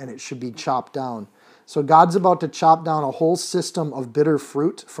 and it should be chopped down. So God's about to chop down a whole system of bitter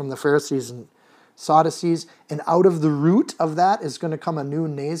fruit from the Pharisees and Sadducees, and out of the root of that is going to come a new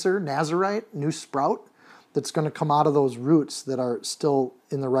Nazarite, new sprout, that's going to come out of those roots that are still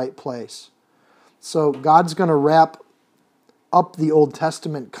in the right place. So God's going to wrap up the Old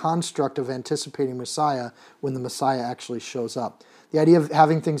Testament construct of anticipating Messiah when the Messiah actually shows up. The idea of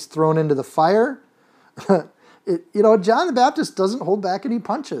having things thrown into the fire, John the Baptist doesn't hold back any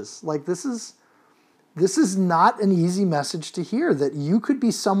punches. Like, this is not an easy message to hear, that you could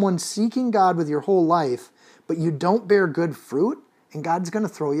be someone seeking God with your whole life, but you don't bear good fruit, and God's going to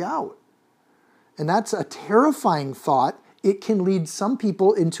throw you out. And that's a terrifying thought. It can lead some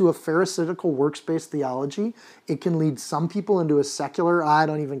people into a pharisaical works-based theology. It can lead some people into a secular, I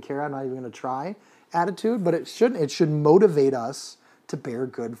don't even care, I'm not even going to try attitude, but it shouldn't. It should motivate us to bear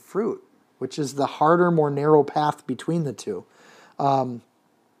good fruit, which is the harder, more narrow path between the two.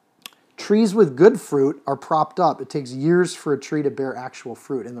 Trees with good fruit are propped up. It takes years for a tree to bear actual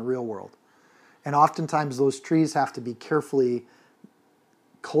fruit in the real world. And oftentimes those trees have to be carefully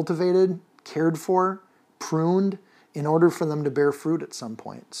cultivated, cared for, pruned, in order for them to bear fruit at some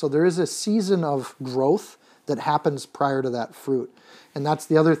point. So there is a season of growth that happens prior to that fruit. And that's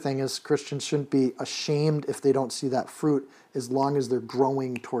the other thing, is Christians shouldn't be ashamed if they don't see that fruit. As long as they're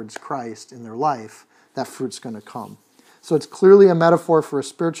growing towards Christ in their life, that fruit's going to come. So it's clearly a metaphor for a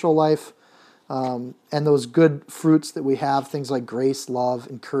spiritual life. And those good fruits that we have, things like grace, love,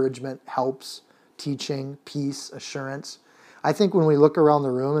 encouragement, helps, teaching, peace, assurance. I think when we look around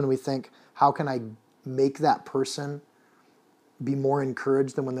the room and we think, how can I make that person be more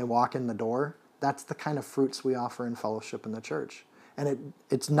encouraged than when they walk in the door? That's the kind of fruits we offer in fellowship in the church. And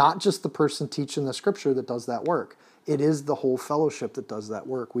it's not just the person teaching the scripture that does that work. It is the whole fellowship that does that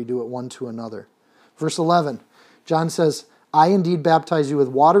work. We do it one to another. Verse 11, John says, I indeed baptize you with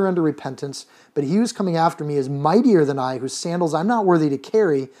water unto repentance, but he who's coming after me is mightier than I, whose sandals I'm not worthy to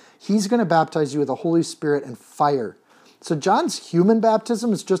carry. He's going to baptize you with the Holy Spirit and fire. So John's human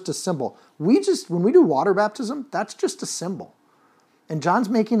baptism is just a symbol. When we do water baptism, that's just a symbol. And John's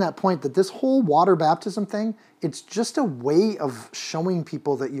making that point that this whole water baptism thing, it's just a way of showing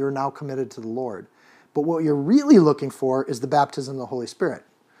people that you're now committed to the Lord. But what you're really looking for is the baptism of the Holy Spirit,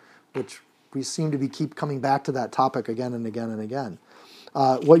 which we seem to keep coming back to that topic again and again and again.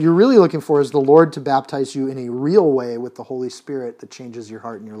 What you're really looking for is the Lord to baptize you in a real way with the Holy Spirit that changes your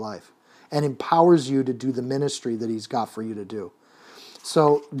heart and your life and empowers you to do the ministry that he's got for you to do.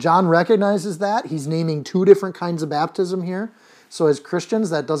 So John recognizes that. He's naming two different kinds of baptism here. So as Christians,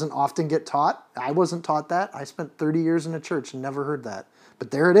 that doesn't often get taught. I wasn't taught that. I spent 30 years in a church and never heard that.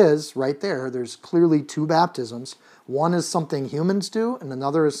 But there it is, right there. There's clearly two baptisms. One is something humans do, and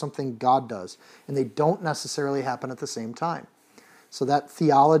another is something God does. And they don't necessarily happen at the same time. So that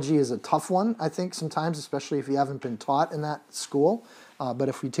theology is a tough one, I think, sometimes, especially if you haven't been taught in that school. But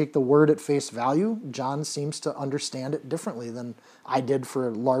if we take the word at face value, John seems to understand it differently than I did for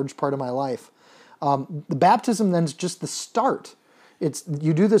a large part of my life. The baptism then is just the start.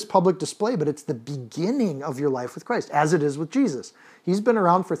 You do this public display, but it's the beginning of your life with Christ, as it is with Jesus. He's been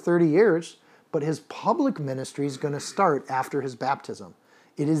around for 30 years, but his public ministry is going to start after his baptism.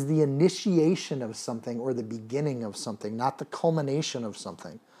 It is the initiation of something or the beginning of something, not the culmination of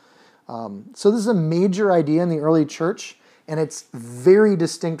something. So this is a major idea in the early church, and it's very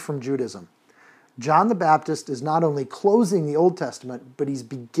distinct from Judaism. John the Baptist is not only closing the Old Testament, but he's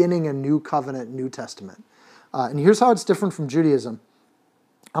beginning a new covenant, New Testament. And here's how it's different from Judaism.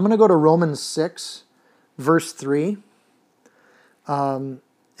 I'm going to go to Romans 6, verse 3. And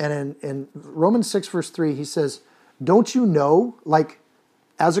in Romans 6, verse 3, he says, don't you know, like,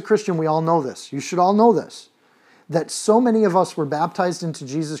 as a Christian, we all know this. You should all know this. That so many of us were baptized into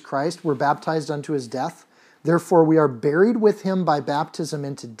Jesus Christ, were baptized unto his death. Therefore, we are buried with him by baptism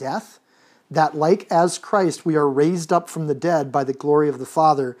into death, that like as Christ we are raised up from the dead by the glory of the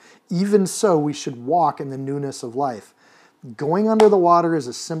Father, even so we should walk in the newness of life. Going under the water is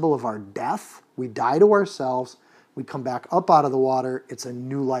a symbol of our death. We die to ourselves. We come back up out of the water. It's a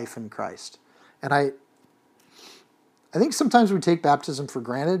new life in Christ. And I think sometimes we take baptism for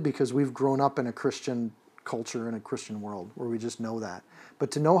granted because we've grown up in a Christian culture, in a Christian world, where we just know that.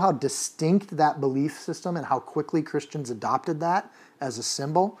 But to know how distinct that belief system and how quickly Christians adopted that as a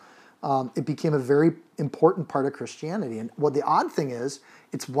symbol, it became a very important part of Christianity. And what the odd thing is,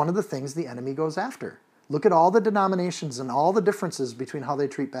 it's one of the things the enemy goes after. Look at all the denominations and all the differences between how they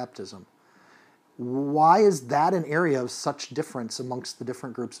treat baptism. Why is that an area of such difference amongst the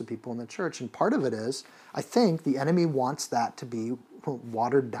different groups of people in the church? And part of it is, I think the enemy wants that to be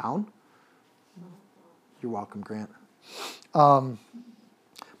watered down. You're welcome, Grant. But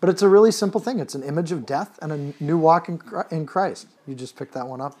it's a really simple thing. It's an image of death and a new walk in Christ. You just picked that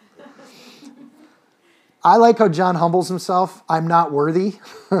one up. I like how John humbles himself. I'm not worthy.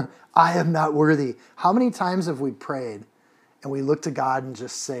 I am not worthy. How many times have we prayed and we look to God and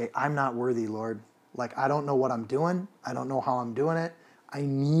just say, I'm not worthy, Lord. Like, I don't know what I'm doing. I don't know how I'm doing it. I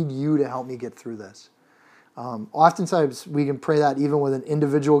need you to help me get through this. Oftentimes we can pray that even with an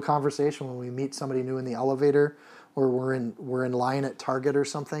individual conversation when we meet somebody new in the elevator or we're in line at Target or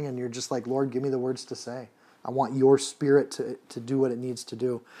something, and you're just like, Lord, give me the words to say. I want your spirit to do what it needs to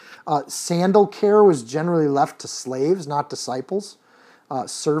do. Sandal care was generally left to slaves, not disciples.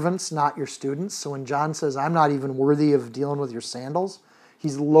 servants, not your students. So when John says, I'm not even worthy of dealing with your sandals,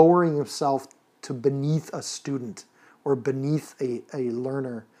 he's lowering himself to beneath a student or beneath a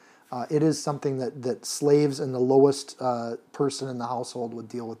learner. It is something that slaves and the lowest person in the household would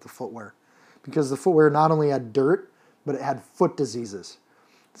deal with the footwear. Because the footwear not only had dirt, but it had foot diseases.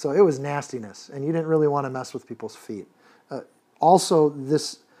 So it was nastiness, and you didn't really want to mess with people's feet. Also,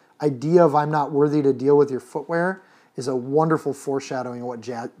 this idea of I'm not worthy to deal with your footwear is a wonderful foreshadowing of what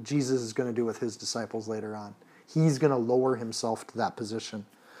Jesus is going to do with his disciples later on. He's going to lower himself to that position.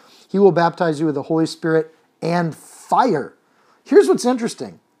 He will baptize you with the Holy Spirit and fire. Here's what's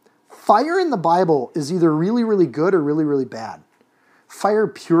interesting. Fire in the Bible is either really, really good or really, really bad. Fire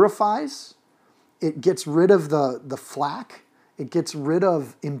purifies. It gets rid of the flack. It gets rid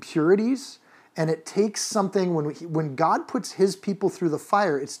of impurities. And it takes something, when God puts his people through the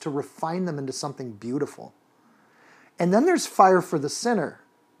fire, it's to refine them into something beautiful. And then there's fire for the sinner,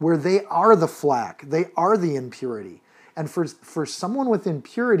 where they are the flack. They are the impurity. And for someone with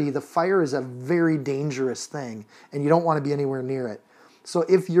impurity, the fire is a very dangerous thing, and you don't want to be anywhere near it. So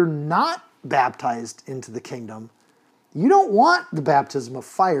if you're not baptized into the kingdom, you don't want the baptism of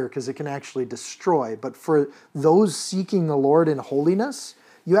fire because it can actually destroy. But for those seeking the Lord in holiness,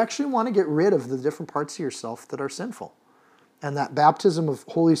 you actually want to get rid of the different parts of yourself that are sinful. And that baptism of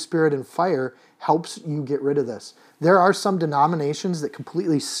Holy Spirit and fire helps you get rid of this. There are some denominations that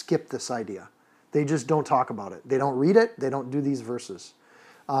completely skip this idea. They just don't talk about it. They don't read it. They don't do these verses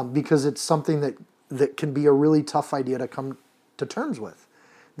because it's something that can be a really tough idea to come to terms with,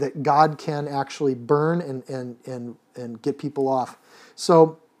 that God can actually burn and get people off.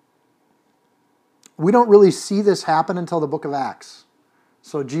 So we don't really see this happen until the book of Acts.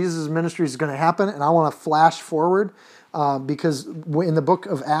 So Jesus' ministry is going to happen, and I want to flash forward because in the book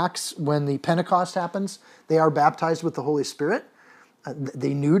of Acts, when the Pentecost happens, they are baptized with the Holy Spirit.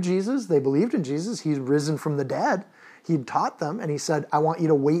 They knew Jesus. They believed in Jesus. He'd risen from the dead. He'd taught them, and he said, I want you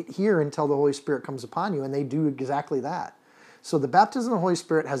to wait here until the Holy Spirit comes upon you, and they do exactly that. So the baptism of the Holy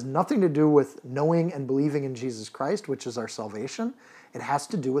Spirit has nothing to do with knowing and believing in Jesus Christ, which is our salvation. It has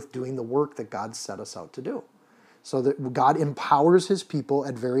to do with doing the work that God set us out to do. So that God empowers his people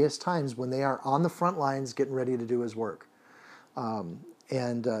at various times when they are on the front lines getting ready to do his work.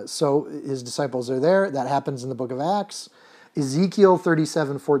 So his disciples are there. That happens in the book of Acts. Ezekiel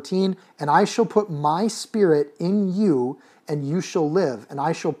 37:14, and I shall put my spirit in you, and you shall live, and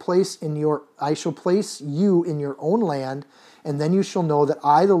I shall place you in your own land, and then you shall know that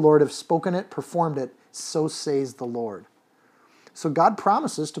I, the Lord, have spoken it, performed it, so says the Lord. So God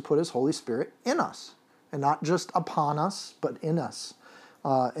promises to put his Holy Spirit in us, and not just upon us, but in us.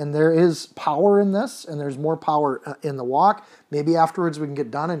 And there is power in this, and there's more power in the walk. Maybe afterwards we can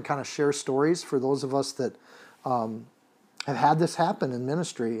get done and kind of share stories for those of us that have had this happen in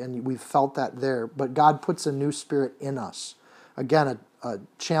ministry, and we've felt that there. But God puts a new spirit in us. Again, a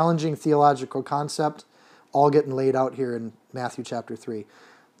challenging theological concept, all getting laid out here in Matthew chapter 3.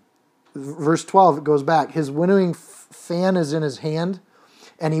 Verse 12, it goes back. His winnowing fan is in his hand,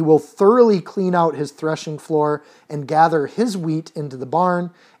 and he will thoroughly clean out his threshing floor and gather his wheat into the barn,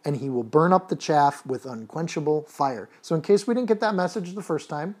 and he will burn up the chaff with unquenchable fire. So in case we didn't get that message the first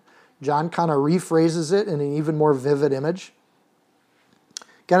time, John kind of rephrases it in an even more vivid image.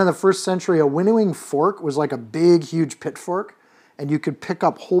 Again, in the first century, a winnowing fork was like a big, huge pitchfork, and you could pick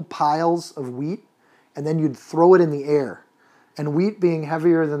up whole piles of wheat, and then you'd throw it in the air. And wheat being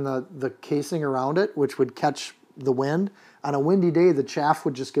heavier than the casing around it, which would catch the wind, on a windy day, the chaff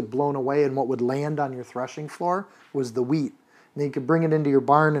would just get blown away, and what would land on your threshing floor was the wheat. And then you could bring it into your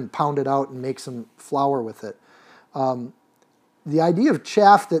barn and pound it out and make some flour with it. The idea of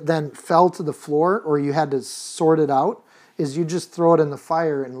chaff that then fell to the floor, or you had to sort it out, is you just throw it in the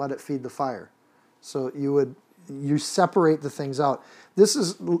fire and let it feed the fire. So you separate the things out.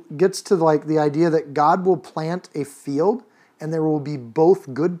 This gets to like the idea that God will plant a field, and there will be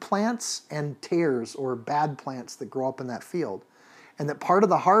both good plants and tares or bad plants that grow up in that field. And that part of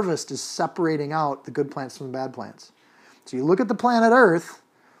the harvest is separating out the good plants from the bad plants. So you look at the planet Earth,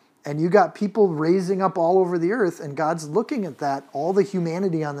 and you got people raising up all over the earth, and God's looking at that, all the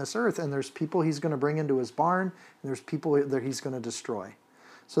humanity on this earth, and there's people he's going to bring into his barn, and there's people that he's going to destroy.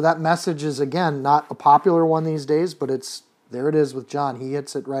 So that message is, again, not a popular one these days, but there it is with John. He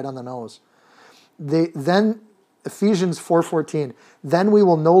hits it right on the nose. Then Ephesians 4:14, then we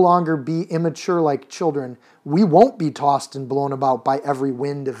will no longer be immature like children. We won't be tossed and blown about by every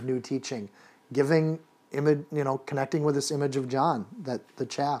wind of new teaching, connecting with this image of John, the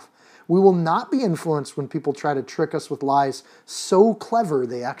chaff. We will not be influenced when people try to trick us with lies so clever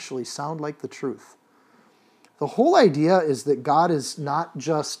they actually sound like the truth. The whole idea is that God is not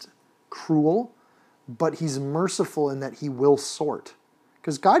just cruel, but he's merciful in that he will sort.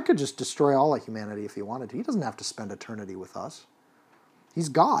 Because God could just destroy all of humanity if he wanted to. He doesn't have to spend eternity with us. He's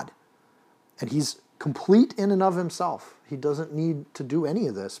God. And he's complete in and of himself. He doesn't need to do any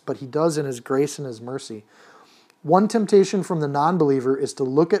of this, but he does in his grace and his mercy. One temptation from the non-believer is to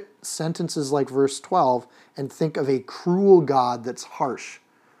look at sentences like verse 12 and think of a cruel God that's harsh.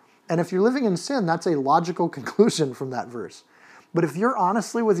 And if you're living in sin, that's a logical conclusion from that verse. But if you're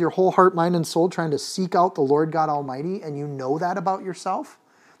honestly with your whole heart, mind, and soul trying to seek out the Lord God Almighty, and you know that about yourself,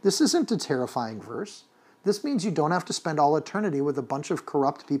 this isn't a terrifying verse. This means you don't have to spend all eternity with a bunch of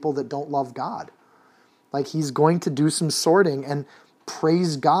corrupt people that don't love God. Like, he's going to do some sorting, and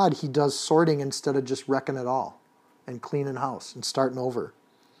praise God he does sorting instead of just wrecking it all and cleaning house and starting over.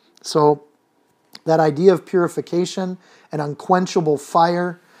 So that idea of purification and unquenchable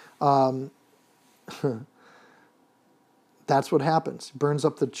fire, that's what happens. He burns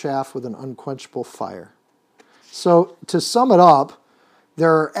up the chaff with an unquenchable fire. So to sum it up,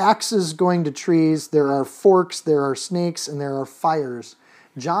 there are axes going to trees, there are forks, there are snakes, and there are fires.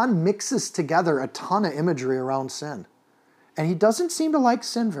 John mixes together a ton of imagery around sin. And he doesn't seem to like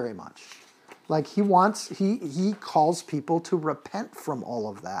sin very much. Like, he calls people to repent from all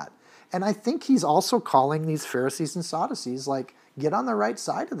of that. And I think he's also calling these Pharisees and Sadducees, like, get on the right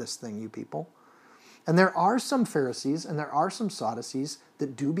side of this thing, you people. And there are some Pharisees and there are some Sadducees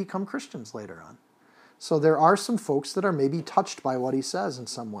that do become Christians later on. So there are some folks that are maybe touched by what he says in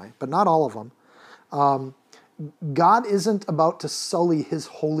some way, but not all of them. God isn't about to sully his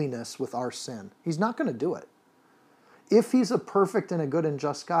holiness with our sin. He's not going to do it. If he's a perfect and a good and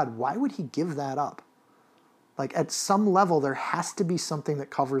just God, why would he give that up? Like, at some level, there has to be something that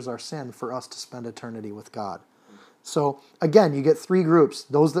covers our sin for us to spend eternity with God. So, again, you get three groups.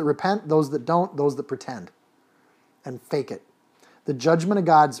 Those that repent, those that don't, those that pretend and fake it. The judgment of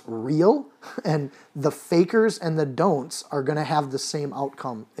God's real, and the fakers and the don'ts are going to have the same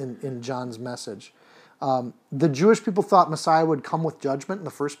outcome in John's message. The Jewish people thought Messiah would come with judgment in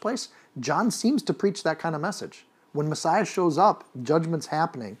the first place. John seems to preach that kind of message. When Messiah shows up, judgment's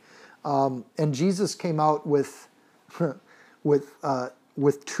happening. And Jesus came out with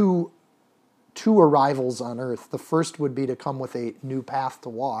two arrivals on earth. The first would be to come with a new path to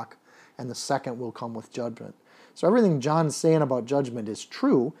walk, and the second will come with judgment. So everything John's saying about judgment is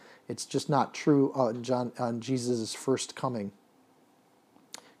true. It's just not true on Jesus' first coming.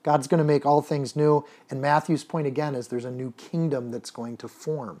 God's going to make all things new, and Matthew's point again is there's a new kingdom that's going to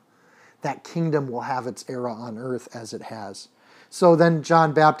form. That kingdom will have its era on earth as it has. So then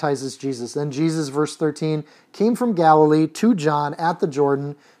John baptizes Jesus. Then Jesus, verse 13, came from Galilee to John at the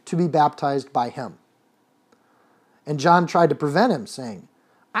Jordan to be baptized by him. And John tried to prevent him, saying,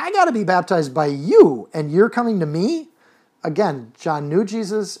 I got to be baptized by you, and you're coming to me? Again, John knew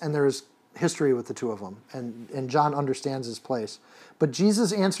Jesus, and there's history with the two of them, and John understands his place. But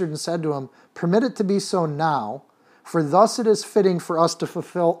Jesus answered and said to him, permit it to be so now, for thus it is fitting for us to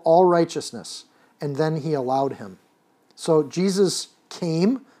fulfill all righteousness. And then he allowed him. So Jesus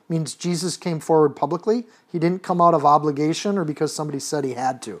came, means Jesus came forward publicly. He didn't come out of obligation or because somebody said he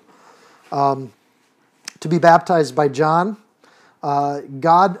had to. To be baptized by John,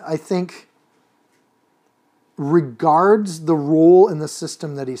 God, I think, regards the role in the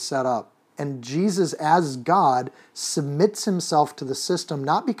system that he set up. And Jesus, as God, submits himself to the system,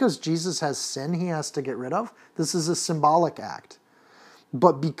 not because Jesus has sin he has to get rid of. This is a symbolic act.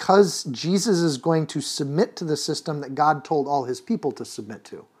 But because Jesus is going to submit to the system that God told all his people to submit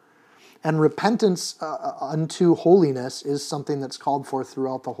to. And repentance unto holiness is something that's called for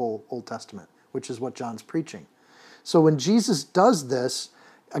throughout the whole Old Testament, which is what John's preaching. So when Jesus does this,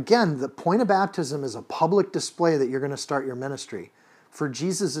 again, the point of baptism is a public display that you're going to start your ministry. For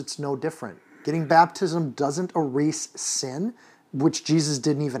Jesus, it's no different. Getting baptism doesn't erase sin, which Jesus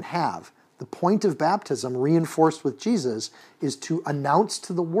didn't even have. The point of baptism, reinforced with Jesus, is to announce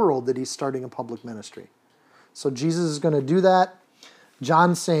to the world that he's starting a public ministry. So Jesus is going to do that.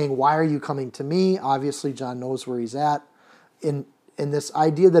 John's saying, why are you coming to me? Obviously, John knows where he's at. In this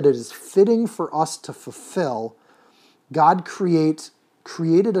idea that it is fitting for us to fulfill, God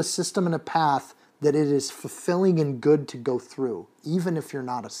created a system and a path that it is fulfilling and good to go through, even if you're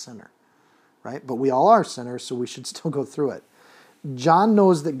not a sinner, right? But we all are sinners, so we should still go through it. John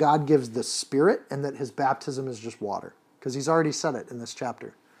knows that God gives the Spirit and that his baptism is just water, because he's already said it in this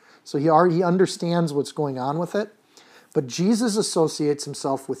chapter. So he understands what's going on with it. But Jesus associates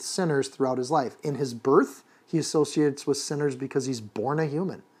himself with sinners throughout his life. In his birth, he associates with sinners because he's born a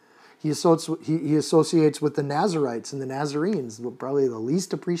human. He associates with the Nazarites and the Nazarenes, probably the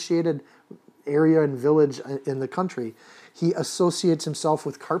least appreciated area and village in the country, he associates himself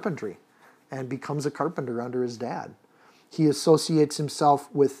with carpentry and becomes a carpenter under his dad. He associates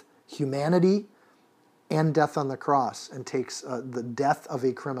himself with humanity and death on the cross and takes the death of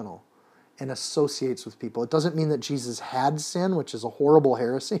a criminal and associates with people. It doesn't mean that Jesus had sin, which is a horrible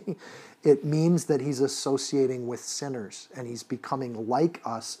heresy. It means that he's associating with sinners and he's becoming like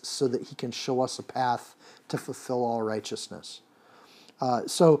us so that he can show us a path to fulfill all righteousness.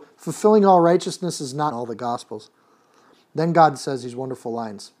 So fulfilling all righteousness is not all the Gospels. Then God says these wonderful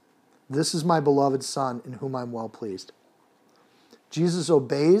lines. This is my beloved Son in whom I'm well pleased. Jesus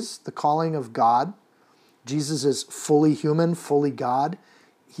obeys the calling of God. Jesus is fully human, fully God.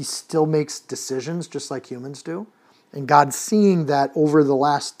 He still makes decisions just like humans do. And God, seeing that over the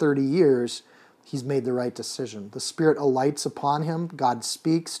last 30 years, he's made the right decision. The Spirit alights upon him. God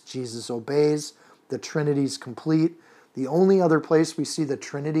speaks. Jesus obeys. The Trinity's complete. The only other place we see the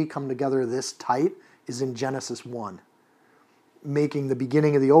Trinity come together this tight is in Genesis 1, making the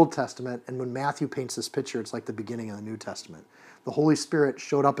beginning of the Old Testament. And when Matthew paints this picture, it's like the beginning of the New Testament. The Holy Spirit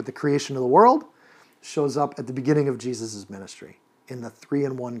showed up at the creation of the world, shows up at the beginning of Jesus' ministry in the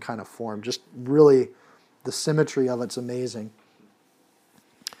 3-in-1 kind of form. Just really, the symmetry of it's amazing.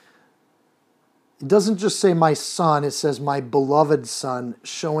 It doesn't just say my son, it says my beloved Son,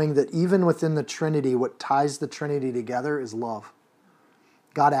 showing that even within the Trinity, what ties the Trinity together is love.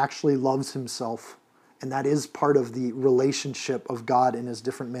 God actually loves himself, and that is part of the relationship of God in his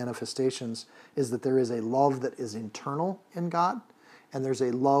different manifestations, is that there is a love that is internal in God, and there's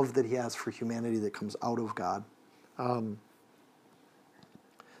a love that he has for humanity that comes out of God.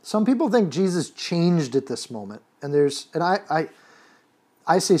 Some people think Jesus changed at this moment, and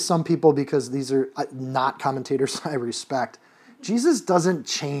I say some people because these are not commentators I respect. Jesus doesn't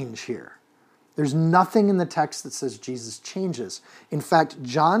change here. There's nothing in the text that says Jesus changes. In fact,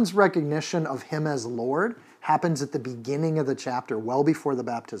 John's recognition of him as Lord happens at the beginning of the chapter, well before the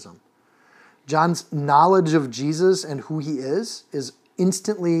baptism. John's knowledge of Jesus and who he is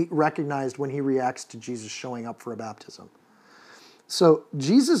instantly recognized when he reacts to Jesus showing up for a baptism. So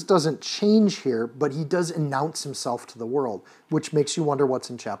Jesus doesn't change here, but he does announce himself to the world, which makes you wonder what's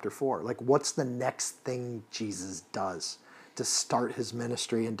in chapter 4. Like, what's the next thing Jesus does to start his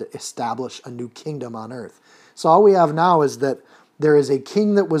ministry and to establish a new kingdom on earth? So all we have now is that there is a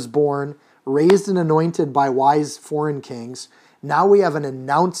king that was born, raised and anointed by wise foreign kings. Now we have an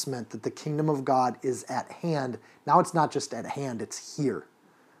announcement that the kingdom of God is at hand. Now it's not just at hand, it's here.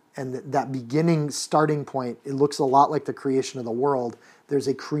 And that beginning starting point, it looks a lot like the creation of the world. There's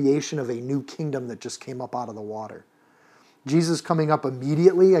a creation of a new kingdom that just came up out of the water. Jesus coming up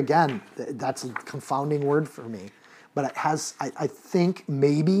immediately, again, that's a confounding word for me. But it has, I think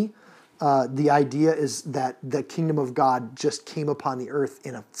maybe the idea is that the kingdom of God just came upon the earth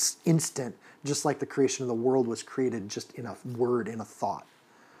in an instant, just like the creation of the world was created just in a word, in a thought.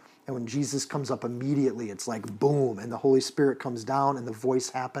 And when Jesus comes up immediately, it's like boom, and the Holy Spirit comes down and the voice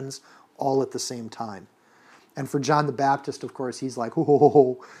happens all at the same time. And for John the Baptist, of course, he's like,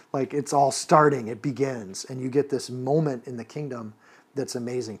 oh, like it's all starting, it begins. And you get this moment in the kingdom that's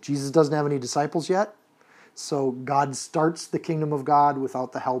amazing. Jesus doesn't have any disciples yet, so God starts the kingdom of God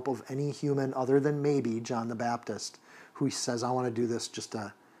without the help of any human other than maybe John the Baptist, who says, I want to do this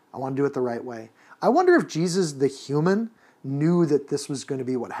I want to do it the right way. I wonder if Jesus, the human, knew that this was going to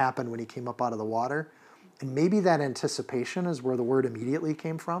be what happened when he came up out of the water. And maybe that anticipation is where the word immediately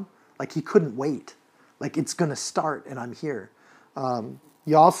came from. Like he couldn't wait. Like it's going to start and I'm here.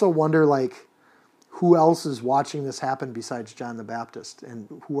 You also wonder like who else is watching this happen besides John the Baptist? And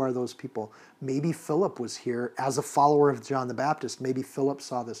who are those people? Maybe Philip was here as a follower of John the Baptist. Maybe Philip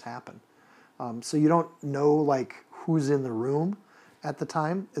saw this happen. So you don't know like who's in the room at the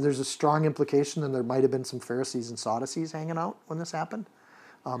time. There's a strong implication that there might have been some Pharisees and Sadducees hanging out when this happened.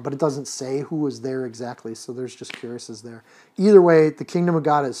 But it doesn't say who was there exactly, so there's just curiouses there. Either way, the kingdom of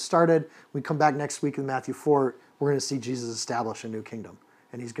God has started. We come back next week in Matthew 4, we're going to see Jesus establish a new kingdom.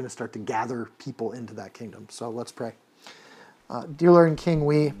 And he's going to start to gather people into that kingdom. So let's pray. Dear Lord and King,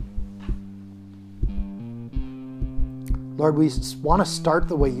 Lord, we want to start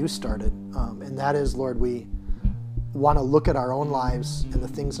the way you started. And that is, Lord, we want to look at our own lives and the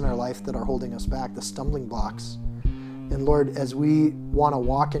things in our life that are holding us back, the stumbling blocks. And Lord, as we want to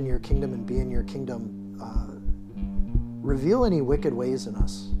walk in your kingdom and be in your kingdom, reveal any wicked ways in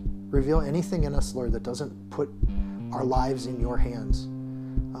us. Reveal anything in us, Lord, that doesn't put our lives in your hands.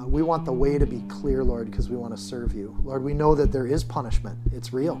 We want the way to be clear, Lord, because we want to serve you. Lord, we know that there is punishment.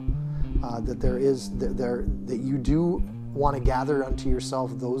 It's real. That you do want to gather unto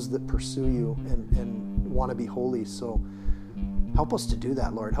yourself those that pursue you and want to be holy. So Help us to do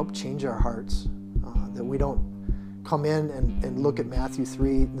that, Lord. Help change our hearts, that we don't come in and look at Matthew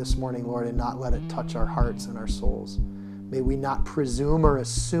 3 this morning, Lord, and not let it touch our hearts and our souls. May we not presume or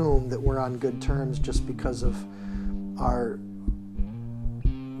assume that we're on good terms just because of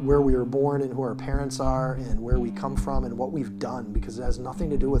where we were born and who our parents are and where we come from and what we've done, because it has nothing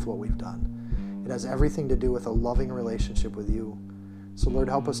to do with what we've done. It has everything to do with a loving relationship with you. So, Lord,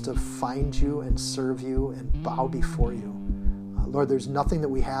 help us to find you and serve you and bow before you. Lord, there's nothing that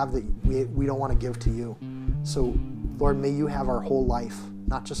we have that we don't want to give to you. So, Lord, may you have our whole life,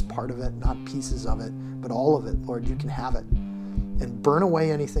 not just part of it, not pieces of it, but all of it. Lord, you can have it. And burn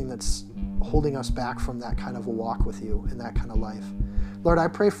away anything that's holding us back from that kind of a walk with you and that kind of life. Lord, I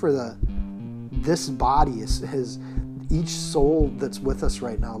pray for this body, each soul that's with us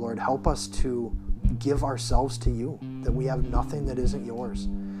right now, Lord, help us to give ourselves to you, that we have nothing that isn't yours.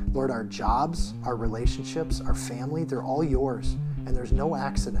 Lord, our jobs, our relationships, our family, they're all yours, and there's no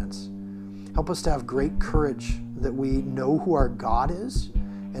accidents. Help us to have great courage that we know who our God is,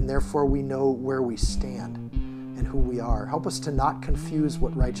 and therefore we know where we stand and who we are. Help us to not confuse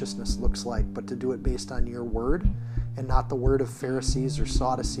what righteousness looks like, but to do it based on your word and not the word of Pharisees or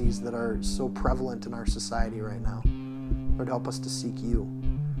Sadducees that are so prevalent in our society right now. Lord, help us to seek you.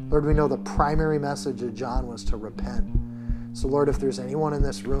 Lord, we know the primary message of John was to repent. So, Lord, if there's anyone in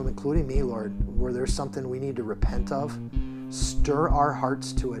this room, including me, Lord, where there's something we need to repent of, stir our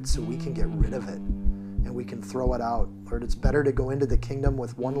hearts to it so we can get rid of it and we can throw it out. Lord, it's better to go into the kingdom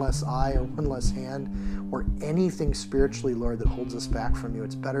with one less eye or one less hand or anything spiritually, Lord, that holds us back from you.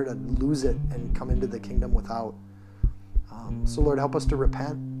 It's better to lose it and come into the kingdom without. So, Lord, help us to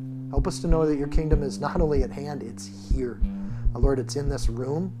repent. Help us to know that your kingdom is not only at hand, it's here. Lord, it's in this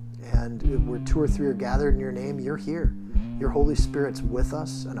room, and where 2 or 3 are gathered in your name, you're here. Your Holy Spirit's with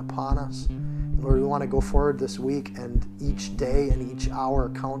us and upon us. And Lord, we want to go forward this week and each day and each hour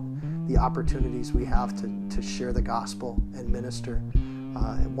count the opportunities we have to share the gospel and minister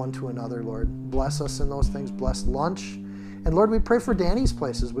one to another, Lord. Bless us in those things. Bless lunch. And Lord, we pray for Danny's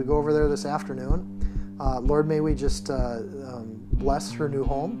place as we go over there this afternoon. Lord, may we just bless her new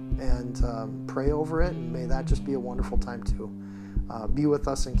home and pray over it, and may that just be a wonderful time too. Be with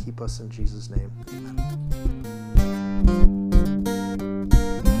us and keep us in Jesus' name. Amen.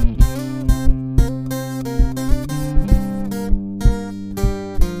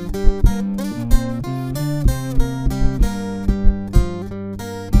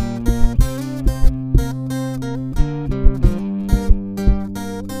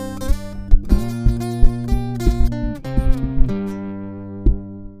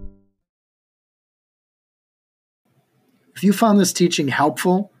 If you found this teaching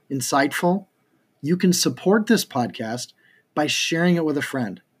helpful, insightful, you can support this podcast by sharing it with a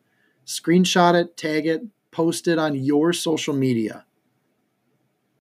friend. Screenshot it, tag it, post it on your social media.